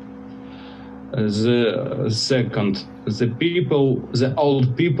 The second, the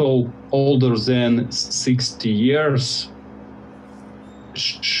old people older than 60 years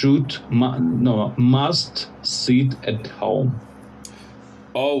must sit at home.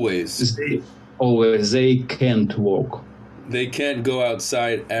 Always. They can't walk. They can't go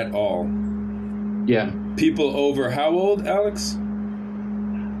outside at all. Yeah. People over how old, Alex?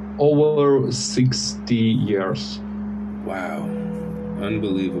 Over 60 years. Wow.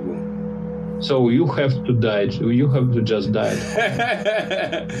 Unbelievable. So you have to die. You have to just die.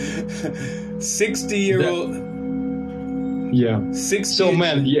 60-year-old. Yeah. 60. So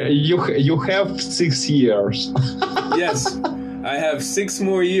man, you have 6 years. Yes. I have 6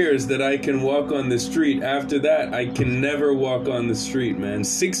 more years that I can walk on the street. After that, I can never walk on the street, man.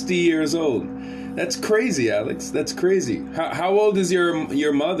 60 years old. That's crazy, Alex. That's crazy. How old is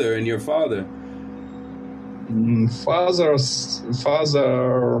your mother and your father? Father.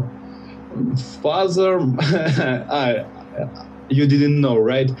 You didn't know,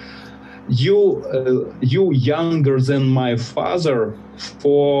 right? You younger than my father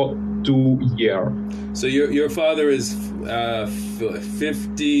for 2 years. So your father is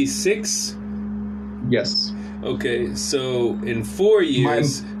 56? Yes. Okay, so in 4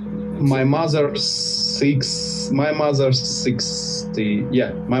 years. My mother 60.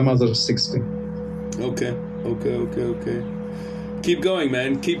 Yeah, my mother 60. Okay. Keep going,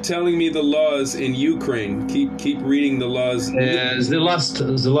 man. Keep telling me the laws in Ukraine. Keep reading the laws. The last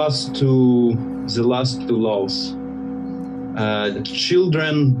two laws.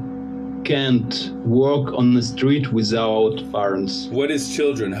 Children can't walk on the street without parents. What is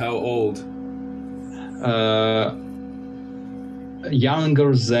children? How old?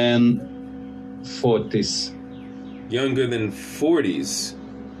 Younger than 40s. Younger than 40s?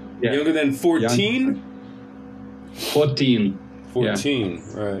 Yeah. Younger than 14? 14. 14,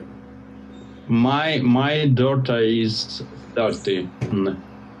 yeah. Right. My daughter is 30.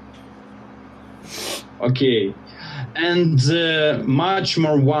 Okay. And much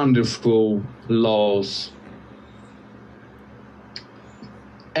more wonderful laws.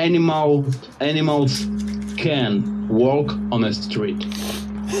 Animals can walk on a street.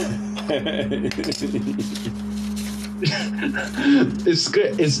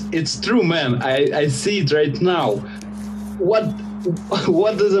 It's true, man. I see it right now. What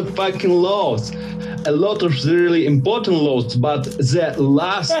are the fucking laws? A lot of really important laws, but the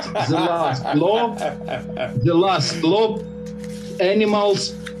last law,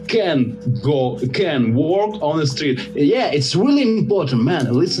 animals can walk on the street. Yeah, it's really important,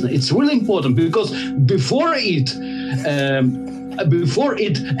 man. Listen, it's really important because before it,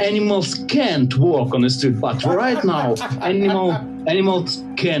 animals can't walk on the street, but right now, animals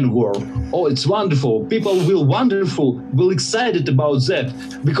can walk. Oh, it's wonderful. People will excited about that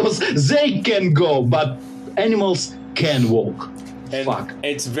because they can go, but animals can walk. And Fuck.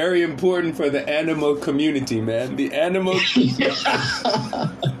 it's very important for the animal community, man. The animal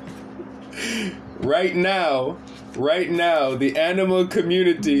right now, the animal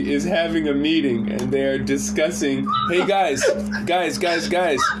community is having a meeting and they are discussing, hey guys,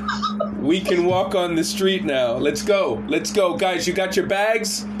 we can walk on the street now. Let's go. Guys, you got your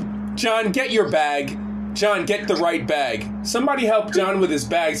bags? John, get your bag. John, get the right bag. Somebody help John with his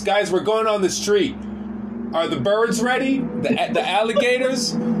bags. Guys, we're going on the street. Are the birds ready? The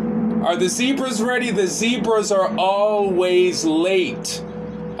alligators? Are the zebras ready? The zebras are always late.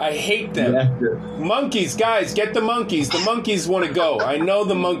 I hate them. Yeah. Monkeys, guys, get the monkeys. The monkeys want to go. I know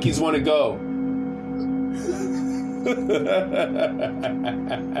the monkeys want to go.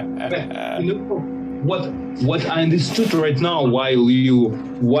 What I understood right now while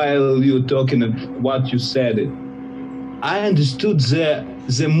you talking what you said, I understood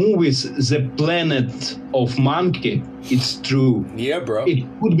the movies, The Planet of Monkey. It's true. Yeah, bro. It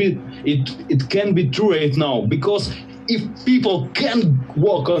could be. It can be true right now because if people can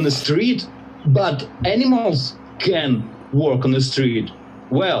walk on the street, but animals can walk on the street.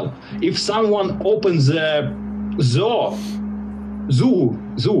 Well, if someone opens the zoo,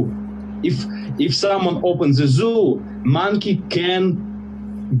 if someone opens the zoo, monkey can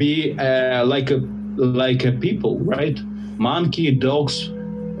be like a people, right? Monkey, dogs,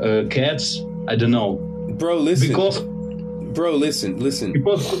 cats. I don't know. Bro, listen. Because listen.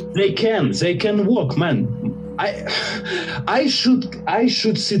 Because they can walk, man. I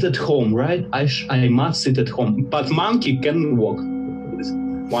should sit at home, right? I must sit at home. But monkey can walk. It's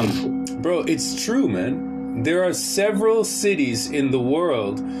wonderful. Bro, it's true, man. There are several cities in the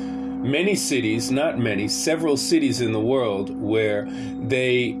world, many cities, not many, several cities in the world where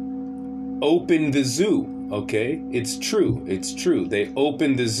they open the zoo. Okay, it's true. They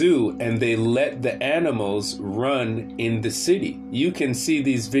open the zoo and they let the animals run in the city. You can see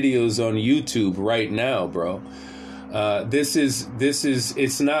these videos on YouTube right now, bro.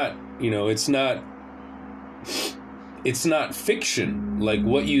 It's not fiction. Like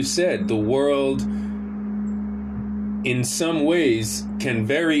what you said, the world in some ways can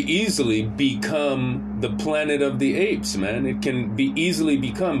very easily become the Planet of the Apes, man. It can be easily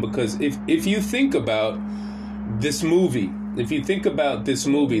become, because if you think about this movie,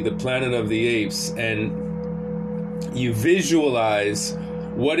 The Planet of the Apes, and you visualize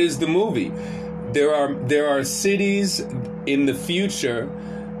what is the movie, there are cities in the future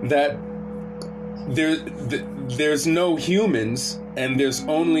that there's no humans and there's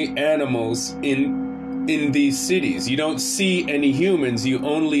only animals in these cities. You don't see any humans, you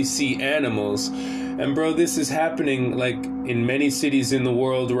only see animals. And bro, this is happening like in many cities in the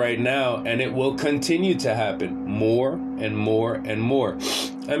world right now, and it will continue to happen more and more and more.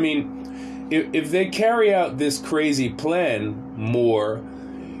 I mean, if they carry out this crazy plan more,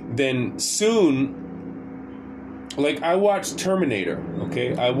 then soon, like I watched Terminator,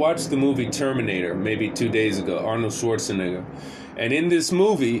 okay? I watched the movie Terminator maybe 2 days ago, Arnold Schwarzenegger. And in this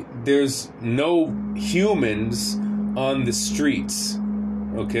movie, there's no humans on the streets.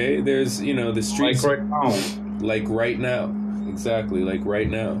 Okay, there's, the streets like right now. Exactly like right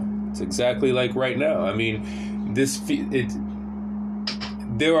now. It's exactly like right now. I mean,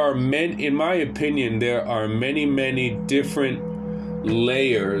 there are in my opinion, there are many different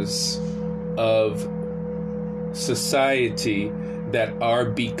layers of society that are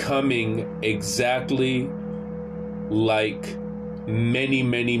becoming exactly like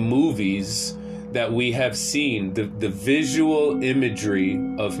many movies that we have seen. The visual imagery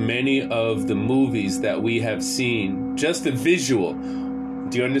of many of the movies that we have seen, just the visual,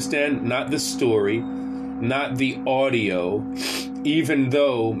 do you understand? Not the story, not the audio, even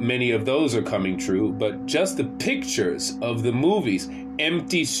though many of those are coming true, but just the pictures of the movies,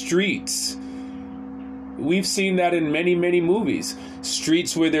 empty streets. We've seen that in many movies.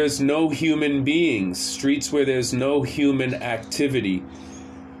 Streets where there's no human beings, streets where there's no human activity.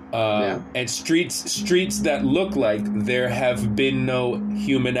 And streets that look like there have been no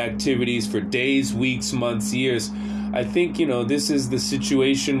human activities for days, weeks, months, years. I think, this is the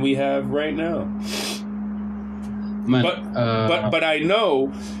situation we have right now. Man, but I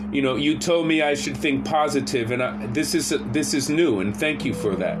know, you told me I should think positive, and this is new, and thank you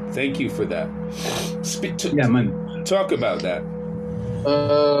for that. Man. Talk about that.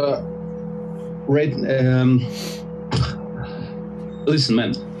 Right. Listen,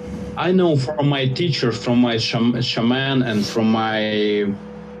 man. I know from my teachers, from my shaman, and from my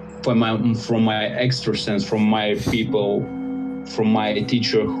extra sense, from my people, from my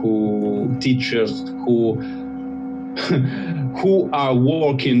teachers who who are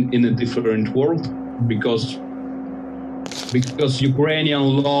working in a different world, because Ukrainian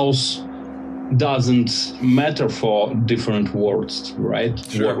laws doesn't matter for different worlds, right?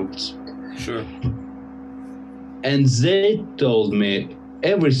 Sure. Worlds. Sure. And they told me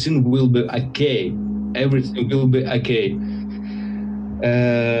everything will be okay. Everything will be okay.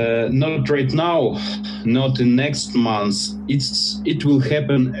 Not right now, not in next month. It will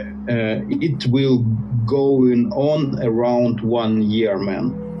happen. It will going on around 1 year,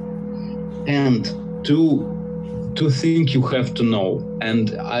 man. And to think you have to know, and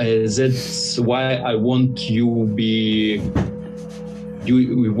that's why I want you be.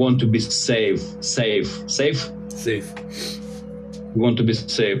 We want to be safe. We want to be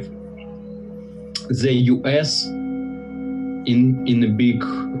safe. The U.S. in a big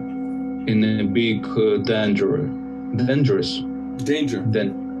danger.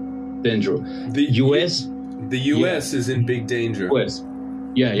 The U.S. The U.S. is in big danger. U.S.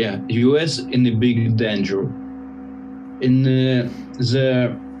 Yeah. U.S. in a big danger. In the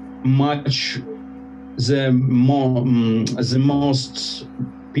most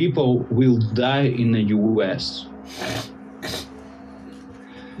people will die in the U.S.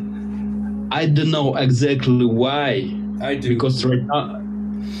 I don't know exactly why. I do. Because right now,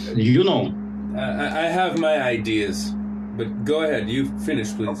 you know. I have my ideas, but go ahead. You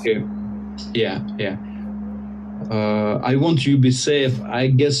finish, please. Okay. Yeah. I want you to be safe. I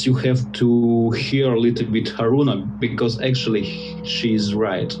guess you have to hear a little bit Haruna, because actually she's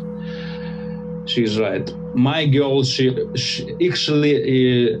right. She's right. My girl, she actually,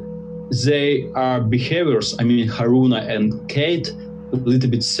 they are behaviors. I mean, Haruna and Kate, a little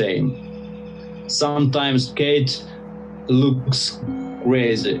bit same. Sometimes Kate looks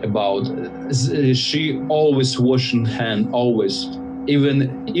crazy about. She always washing hand, always.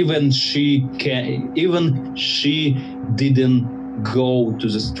 Even she didn't go to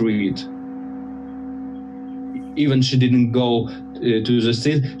the street. Even she didn't go to the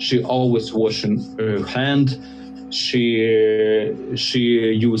street. She always washing her hand. She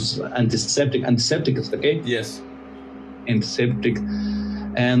used antiseptic. Antiseptic is okay. Yes. Antiseptic,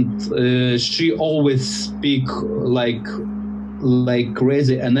 and she always speak like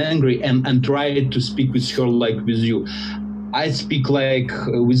crazy and angry, and try to speak with her like with you. I speak like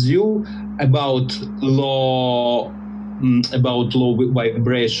with you about low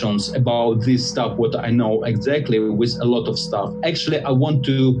vibrations, about this stuff, what I know exactly, with a lot of stuff. Actually, I want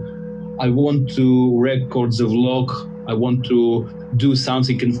to record the vlog. I want to do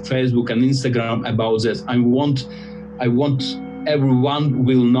something in Facebook and Instagram about this. I want everyone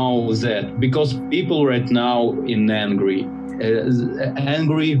will know that, because people right now in angry,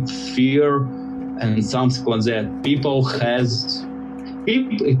 fear, and something like that. People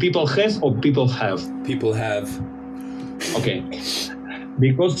have. Okay.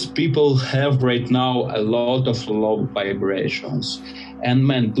 Because people have right now a lot of low vibrations. And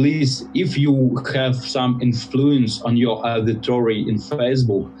man, please, if you have some influence on your auditory in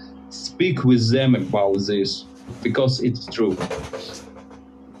Facebook, speak with them about this, because it's true.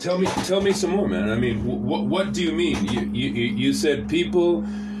 Tell me some more, man. I mean, what do you mean? You said people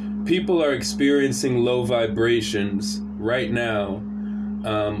are experiencing low vibrations right now.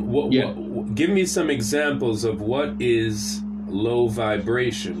 Give me some examples of what is low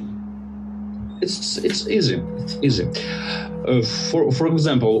vibration. It's easy. For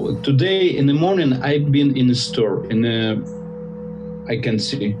example, today in the morning I've been in a store. I can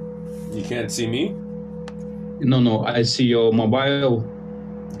see. You can't see me? No. I see your mobile.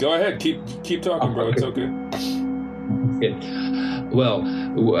 Go ahead. Keep talking, bro. Okay. It's okay. Okay. Well,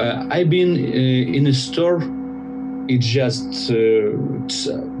 I've been in a store. It's just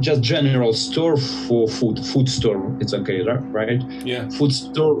general store for food store. It's okay, right? Yeah. Food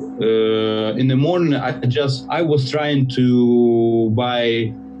store. In the morning, I was trying to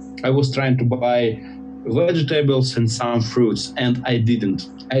buy vegetables and some fruits, and I didn't.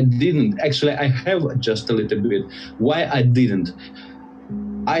 Actually, I have just a little bit. Why I didn't?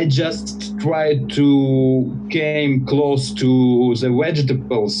 I just tried to came close to the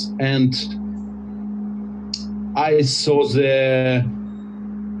vegetables, and I saw the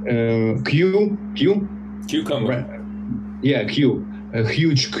Cucumber. Yeah, queue. A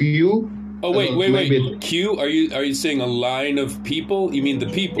huge queue. Oh wait. Queue? Are you saying a line of people? You mean the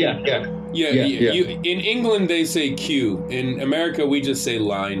people? Yeah. Yeah. In England they say queue. In America we just say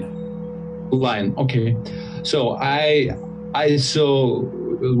line. Line. Okay. So I saw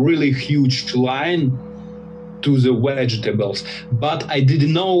a really huge line to the vegetables, but I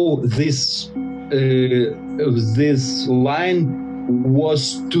didn't know this line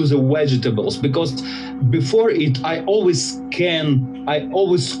was to the vegetables, because before it I always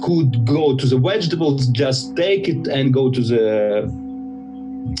could go to the vegetables, just take it and go to the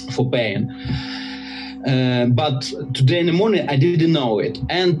for paying. But today in the morning I didn't know it,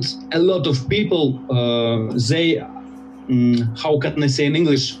 and a lot of people they how can I say in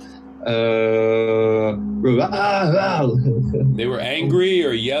English? They were angry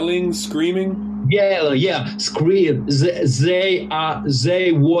or yelling, screaming. Yeah, scream. They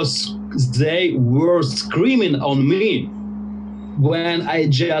were screaming on me when I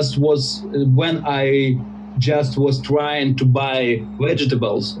just was trying to buy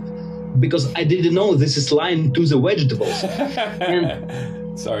vegetables, because I didn't know this is line to the vegetables.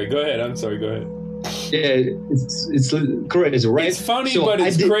 Sorry, go ahead. I'm sorry, go ahead. Yeah, it's crazy, right? It's funny, but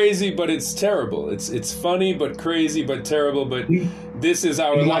it's crazy, but it's terrible. It's funny, but crazy, but terrible. But this is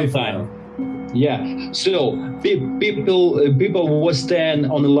our life now. Yeah. So people was stand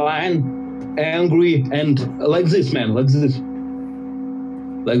on the line, angry, and like this, man, like this.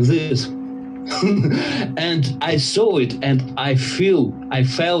 And I saw it, and I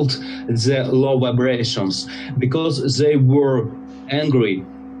felt the low vibrations, because they were angry.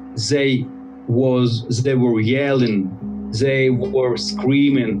 They were yelling, they were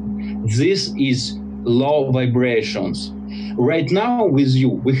screaming. This is low vibrations. Right now with you,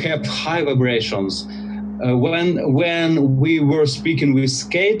 we have high vibrations. When we were speaking with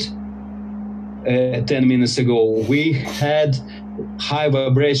Kate 10 minutes ago, we had high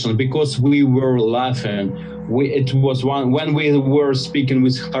vibrations because we were laughing. It was when we were speaking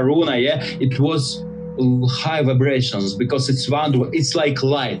with Haruna, it was high vibrations, because it's like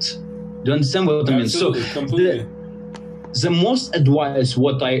light. Do you understand what I mean? Absolutely, So completely. the most advice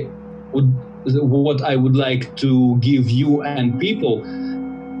what I would like to give you and people,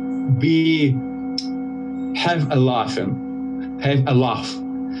 have a laugh.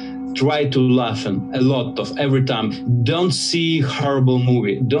 Try to laugh a lot of every time. Don't see horrible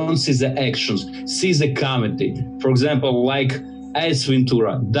movie. Don't see the actions. See the comedy. For example, like Ace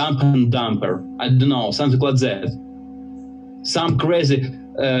Ventura, Dump and Dumper. I don't know, something like that. Some crazy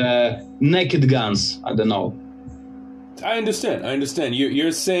Naked Guns. I don't know. I understand.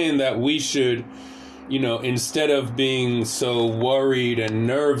 You're saying that we should, instead of being so worried and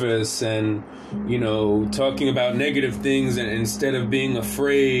nervous and, talking about negative things, and instead of being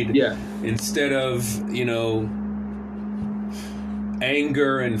afraid, instead of,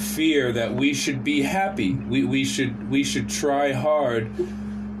 anger and fear, that we should be happy. We should try hard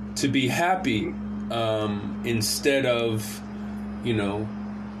to be happy, instead of,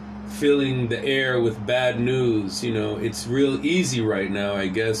 filling the air with bad news. It's real easy right now, I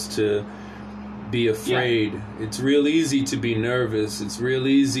guess, to be afraid. It's real easy to be nervous. It's real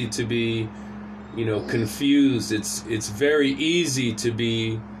easy to be, confused. It's very easy to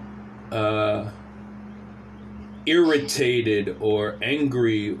be irritated or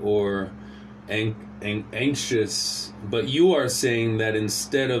angry or anxious. But you are saying that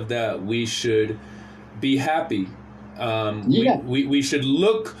instead of that, we should be happy.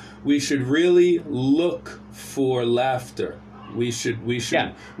 We should really look for laughter. We should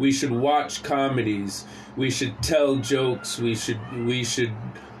watch comedies. We should tell jokes. We should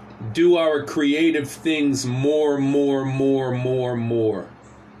do our creative things more.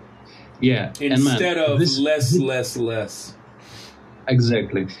 Yeah. Instead of less.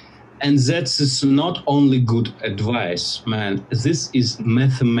 Exactly. And that's not only good advice, man. This is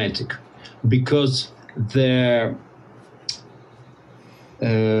mathematic, because the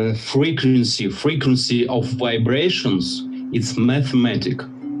frequency of vibrations, it's mathematic.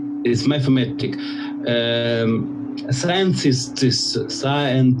 Scientists,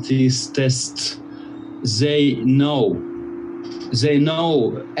 they know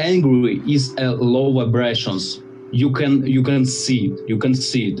angry is a low vibrations. You can see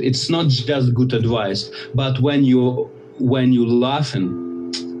it. It's not just good advice, but when you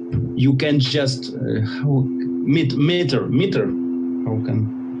laughing, you can just meter. How can?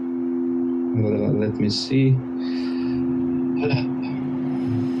 Let me see.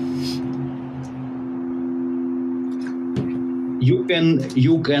 You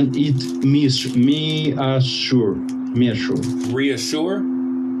can eat reassure.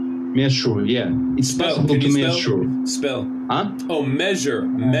 Measure, yeah. It's possible to measure. Spell. Huh? Oh, measure.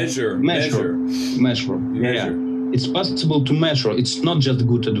 Measure. Yeah. It's possible to measure. It's not just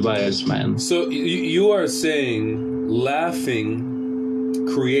good advice, man. So you are saying laughing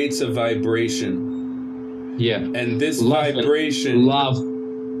creates a vibration. Yeah. And this vibration,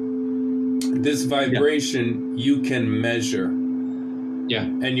 you can measure. Yeah.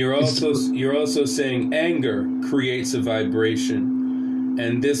 And you're also saying anger creates a vibration,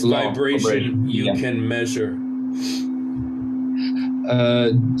 and this vibration you can measure.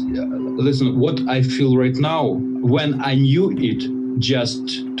 Listen, what I feel right now, when I knew it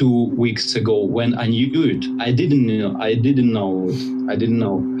just 2 weeks ago, when I knew it, I didn't know.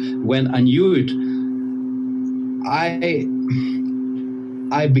 When I knew it,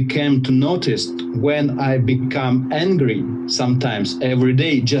 I began to notice when I become angry sometimes every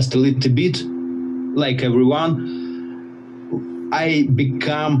day, just a little bit, like everyone, I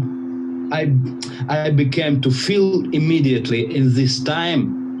began to feel immediately in this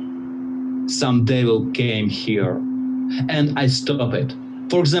time some devil came here, and I stop it.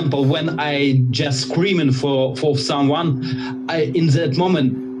 For example, when I just screaming for someone, in that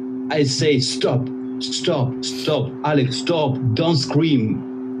moment I say stop, Alex, stop, don't scream,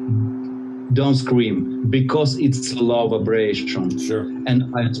 because it's a low vibration. Sure. And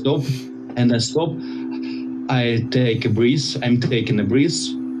I stop, I take a breath, I'm taking a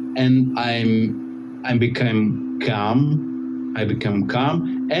breath, and I become calm,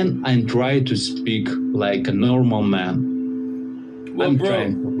 and I try to speak like a normal man. Well, I'm bro,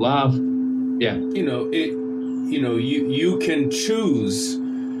 trying to laugh. Yeah. You can choose.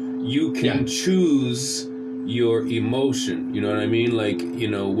 You can choose your emotion. You know what I mean? Like,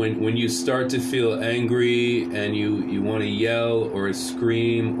 when you start to feel angry and you want to yell or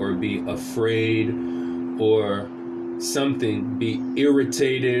scream or be afraid or something, be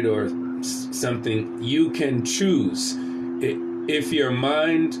irritated or something, you can choose. If your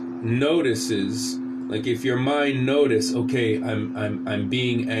mind notices, like if your mind notice, okay, I'm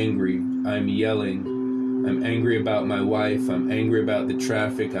being angry, I'm yelling, I'm angry about my wife, I'm angry about the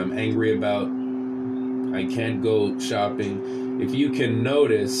traffic, I'm angry about I can't go shopping. If you can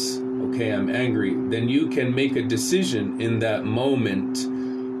notice, okay, I'm angry, then you can make a decision in that moment.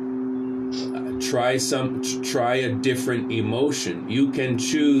 Try a different emotion. You can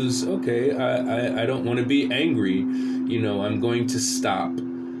choose, okay, I don't want to be angry. I'm going to stop.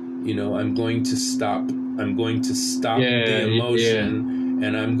 I'm going to stop the emotion,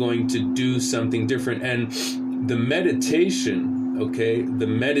 and I'm going to do something different. And the meditation, the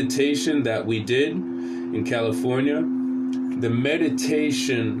meditation that we did in California, the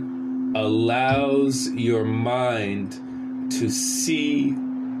meditation allows your mind to see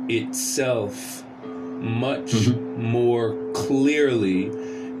itself much more clearly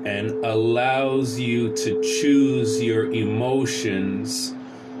and allows you to choose your emotions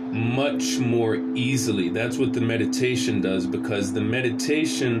much more easily. That's what the meditation does, because the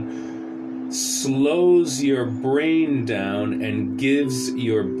meditation slows your brain down and gives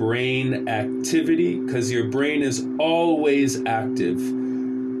your brain activity, because your brain is always active.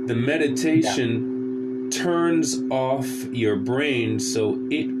 The meditation turns off your brain so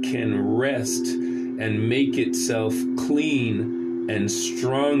it can rest and make itself clean and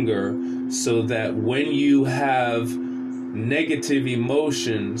stronger, so that when you have negative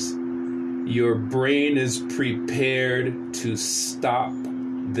emotions, your brain is prepared to stop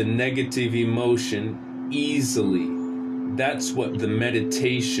the negative emotion easily. That's what the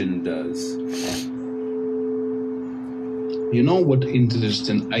meditation does. You know what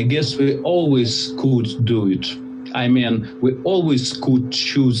interesting? I guess we always could do it. I mean, we always could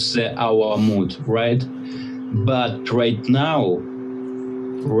choose our mood, right? But right now,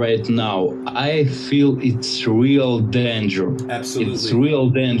 I feel it's real danger. Absolutely. It's real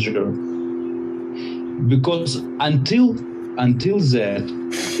danger. Because until that,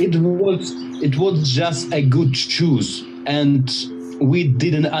 it was just a good choice, and we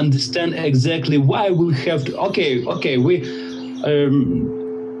didn't understand exactly why we have to.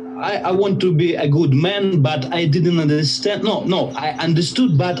 I want to be a good man, but I didn't understand. No, I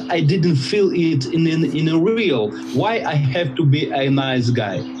understood, but I didn't feel it in a real. Why I have to be a nice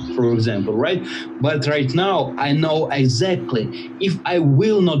guy, for example, right? But right now, I know exactly. If I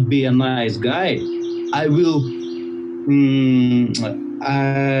will not be a nice guy, I will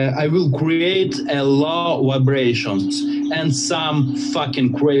create a low vibrations and some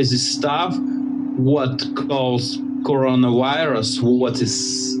fucking crazy stuff. What calls coronavirus? What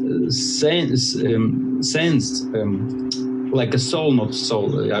is sensed like a soul, not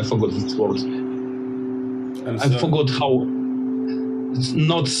soul. I forgot this word. I forgot how.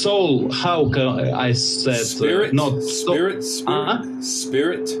 Not soul. How can I said spirit? Not spirit. soul.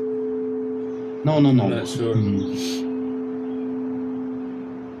 Spirit. Spirit. No. I'm not sure.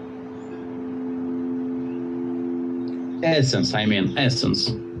 Essence, I mean,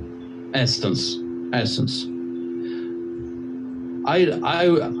 essence.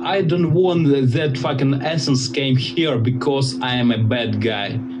 I don't want that fucking essence came here because I am a bad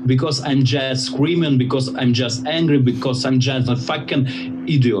guy, because I'm just screaming, because I'm just angry, because I'm just a fucking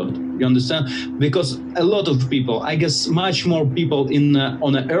idiot. You understand? Because a lot of people, I guess, much more people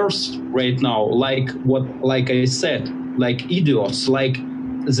on the earth right now, like I said, like idiots, like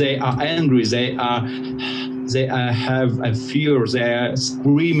they are angry, they have a fear, they are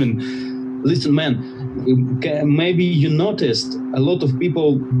screaming. Listen, man, maybe you noticed a lot of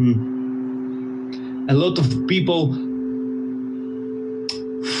people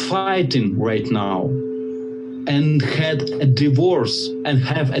fighting right now and had a divorce and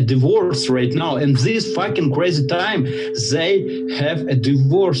have a divorce right now. And this fucking crazy time, they have a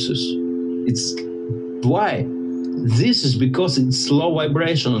divorces. It's why? This is because it's low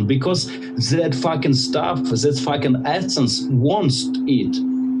vibration, because that fucking stuff, that fucking essence wants it.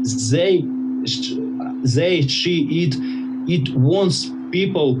 It wants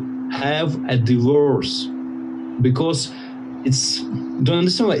people have a divorce, because don't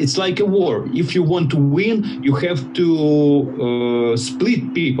understand? It's like a war. If you want to win, you have to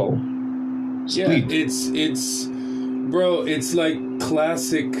split people. Split. Yeah, it's bro. It's like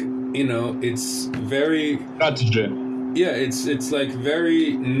classic. You know, it's very strategy. Yeah, it's like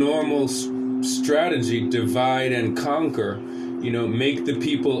very normal strategy. Divide and conquer. You know, make the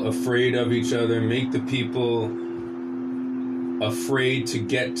people afraid of each other. Make the people afraid to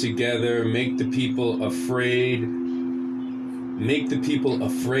get together. Make the people afraid.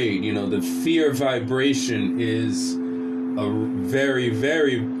 You know, the fear vibration is a very,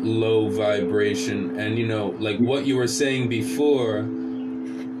 very low vibration. And, you know, like what you were saying before,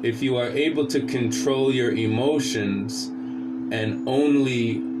 if you are able to control your emotions and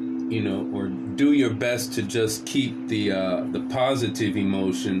only, you know, or do your best to just keep the positive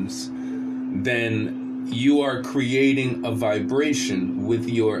emotions, then you are creating a vibration with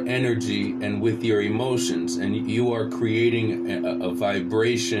your energy and with your emotions, and you are creating a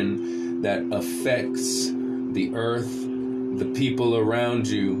vibration that affects the earth, the people around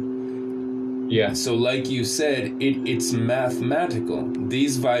you. Yeah. So like you said, it's mathematical.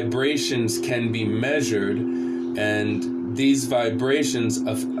 These vibrations can be measured, and these vibrations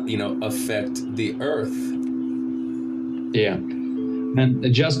affect the earth. Yeah. And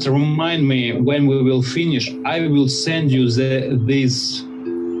just remind me when we will finish, I will send you this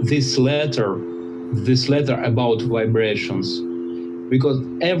letter about vibrations, because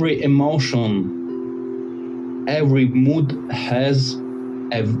every emotion, every mood has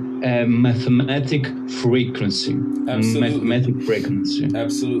a mathematic frequency.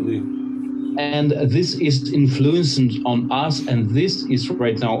 Absolutely. And this is influencing on us, and this is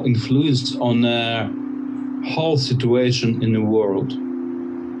right now influenced on whole situation in the world.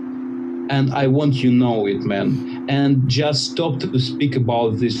 And I want you know it, man. And just stop to speak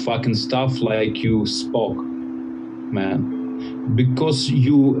about this fucking stuff like you spoke, man. Because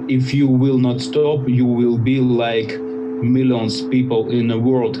if you will not stop, you will be like millions people in the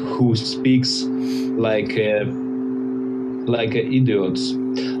world who speaks like idiots,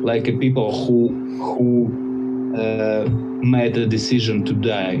 like people who made a decision to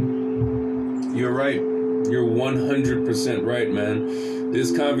die. You're right. You're 100% right, man.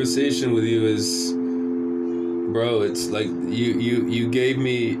 This conversation with you is, bro, it's like you gave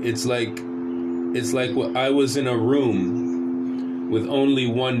me, it's like what I was in a room with only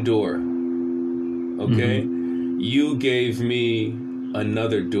one door. Okay? Mm-hmm. You gave me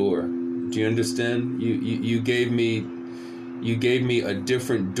another door. Do you understand? You gave me a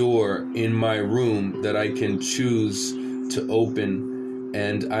different door in my room that I can choose to open.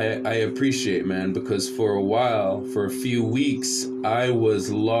 And I appreciate, man, because for a few weeks, I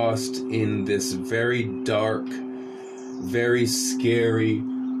was lost in this very dark, very scary,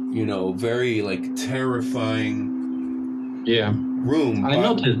 you know, very like terrifying room. I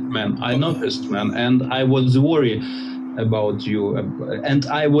noticed, man, and I was worried about you, and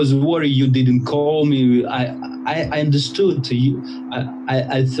I was worried you didn't call me. I understood you.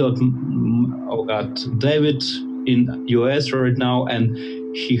 I thought, oh God, David in US right now, and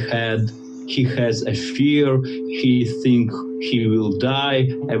he has a fear. He think he will die.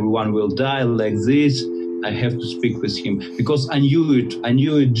 Everyone will die like this. I have to speak with him because I knew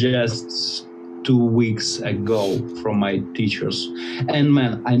it just 2 weeks ago from my teachers. And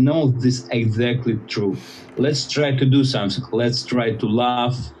man, I know this exactly true. Let's try to do something. Let's try to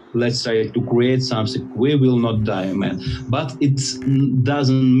laugh. Let's try to create something. We will not die, man. But it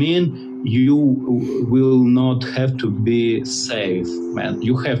doesn't mean you will not have to be safe, man.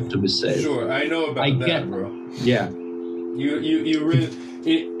 You have to be safe. Sure, I know about that, bro. Yeah. You really,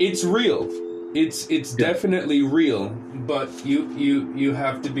 it's real. It's definitely real, but you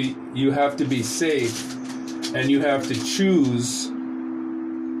have to be safe, and you have to choose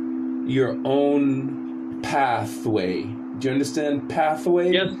your own pathway. Do you understand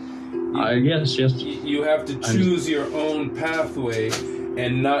pathway? Yes. Yes. You have to choose your own pathway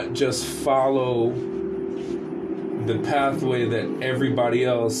and not just follow the pathway that everybody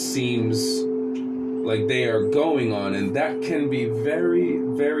else seems like they are going on, and that can be very,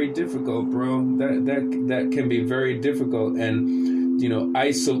 very difficult, bro. That can be very difficult. And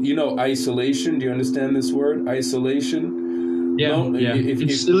isolation. Do you understand this word, isolation? Yeah,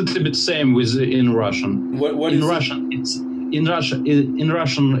 it's a little bit same with in Russian. What in is Russian? In Russian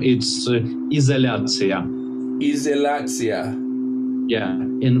it's izolatsiya. Izolatsiya. Yeah,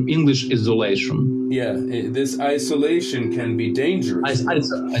 in English, isolation. Yeah, this isolation can be dangerous.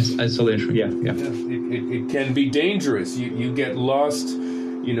 Isolation, yeah. It can be dangerous. You get lost,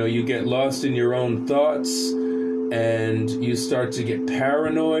 you get lost in your own thoughts, and you start to get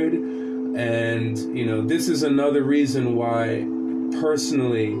paranoid. And, this is another reason why,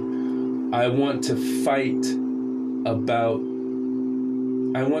 personally, I want to fight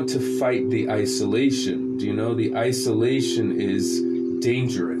the isolation. Do you know the isolation is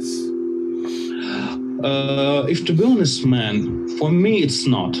dangerous? If to be honest, man, for me it's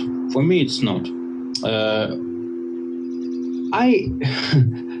not.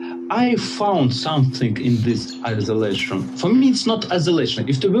 I found something in this isolation. For me, it's not isolation.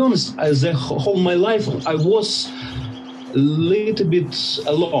 If to be honest, as a whole my life, I was a little bit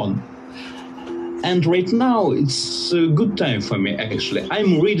alone. And right now, it's a good time for me, actually.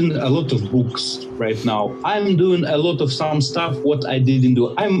 I'm reading a lot of books right now. I'm doing a lot of some stuff what I didn't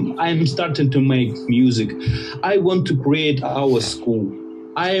do. I'm starting to make music. I want to create our school.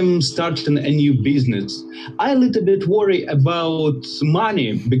 I'm starting a new business. I a little bit worry about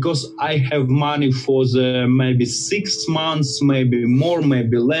money because I have money for the maybe 6 months, maybe more,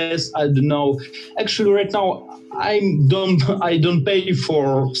 maybe less. I don't know. Actually, right now I don't pay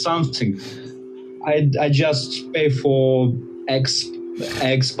for something. I just pay for eggs,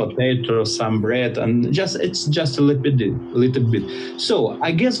 potato, some bread, and it's just a little bit. So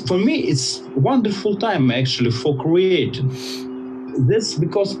I guess for me it's wonderful time actually for creating. This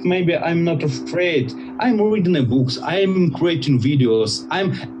because maybe I'm not afraid. I'm reading books. I'm creating videos.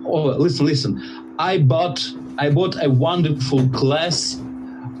 Listen. I bought a wonderful class.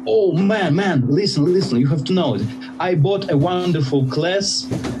 Oh man, listen. You have to know it. I bought a wonderful class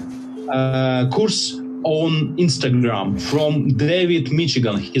course on Instagram from David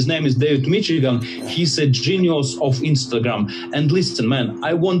Michigan. His name is David Michigan. He's a genius of Instagram. And listen, man,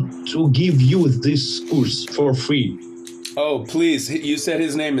 I want to give you this course for free. Oh, please. You said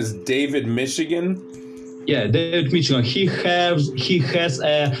his name is David Michigan? Yeah, David Michigan. He has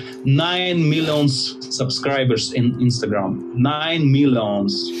 9 million subscribers in Instagram. 9 million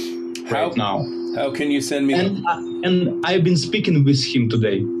right now. How can you send me and I've been speaking with him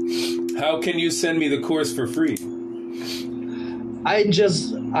today. How can you send me the course for free?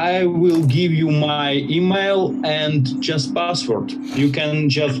 I will give you my email and just password. You can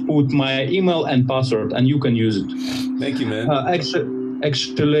just put my email and password and you can use it. Thank you, man.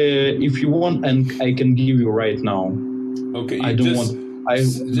 Actually, if you want, and I can give you right now. Okay. Just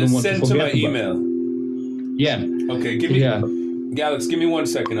send to my email. Yeah. Okay. Galax, give me 1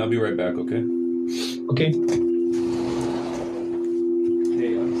 second. I'll be right back. Okay. Okay.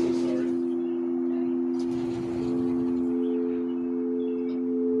 Hey, I'm so sorry.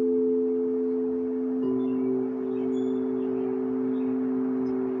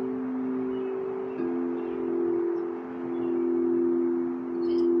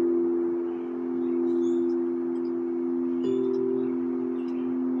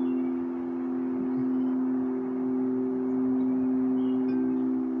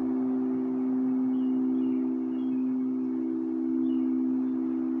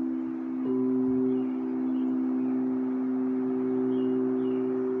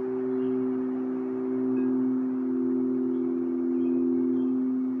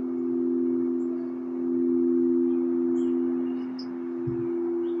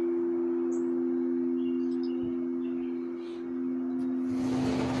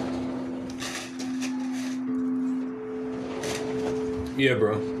 Yeah,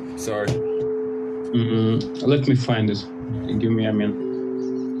 bro. Sorry. Let me find it. Give me a minute.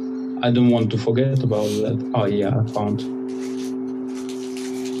 I don't want to forget about that. Oh yeah, I found.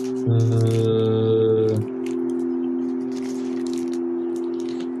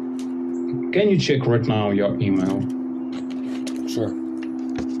 Can you check right now your email? Sure.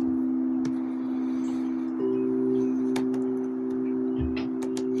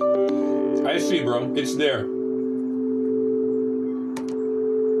 I see, bro. It's there.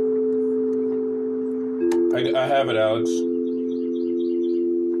 I have it, Alex.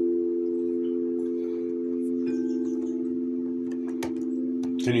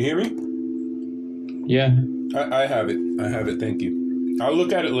 Can you hear me? Yeah. I have it. I have it. Thank you. I'll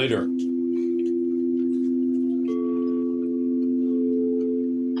look at it later.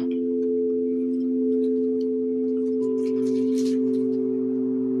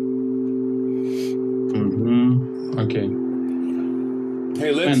 Okay.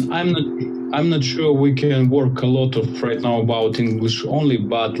 Hey, let's. And I'm not sure we can work a lot of right now about English only,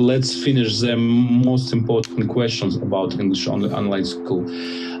 but let's finish the most important questions about English only online school.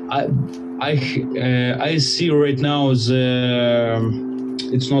 I see right now it's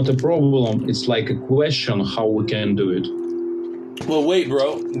not a problem. It's like a question how we can do it. Well, wait,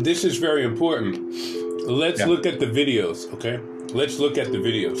 bro. This is very important. Let's look at the videos, okay? Let's look at the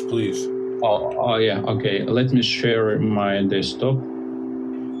videos, please. Oh yeah. Okay. Let me share my desktop.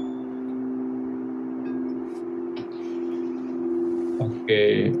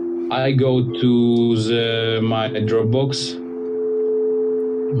 Okay, I go to my Dropbox.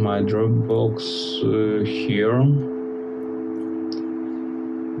 My Dropbox here.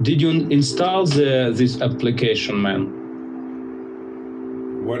 Did you install this application, man?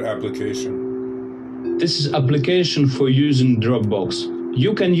 What application? This is application for using Dropbox.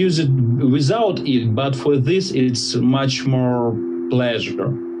 You can use it without it, but for this it's much more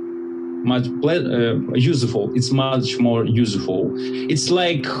pleasure. Useful. It's much more useful. It's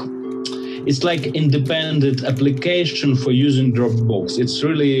like independent application for using Dropbox. It's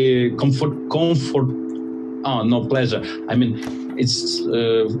really pleasure. I mean, it's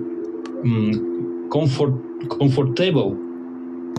comfortable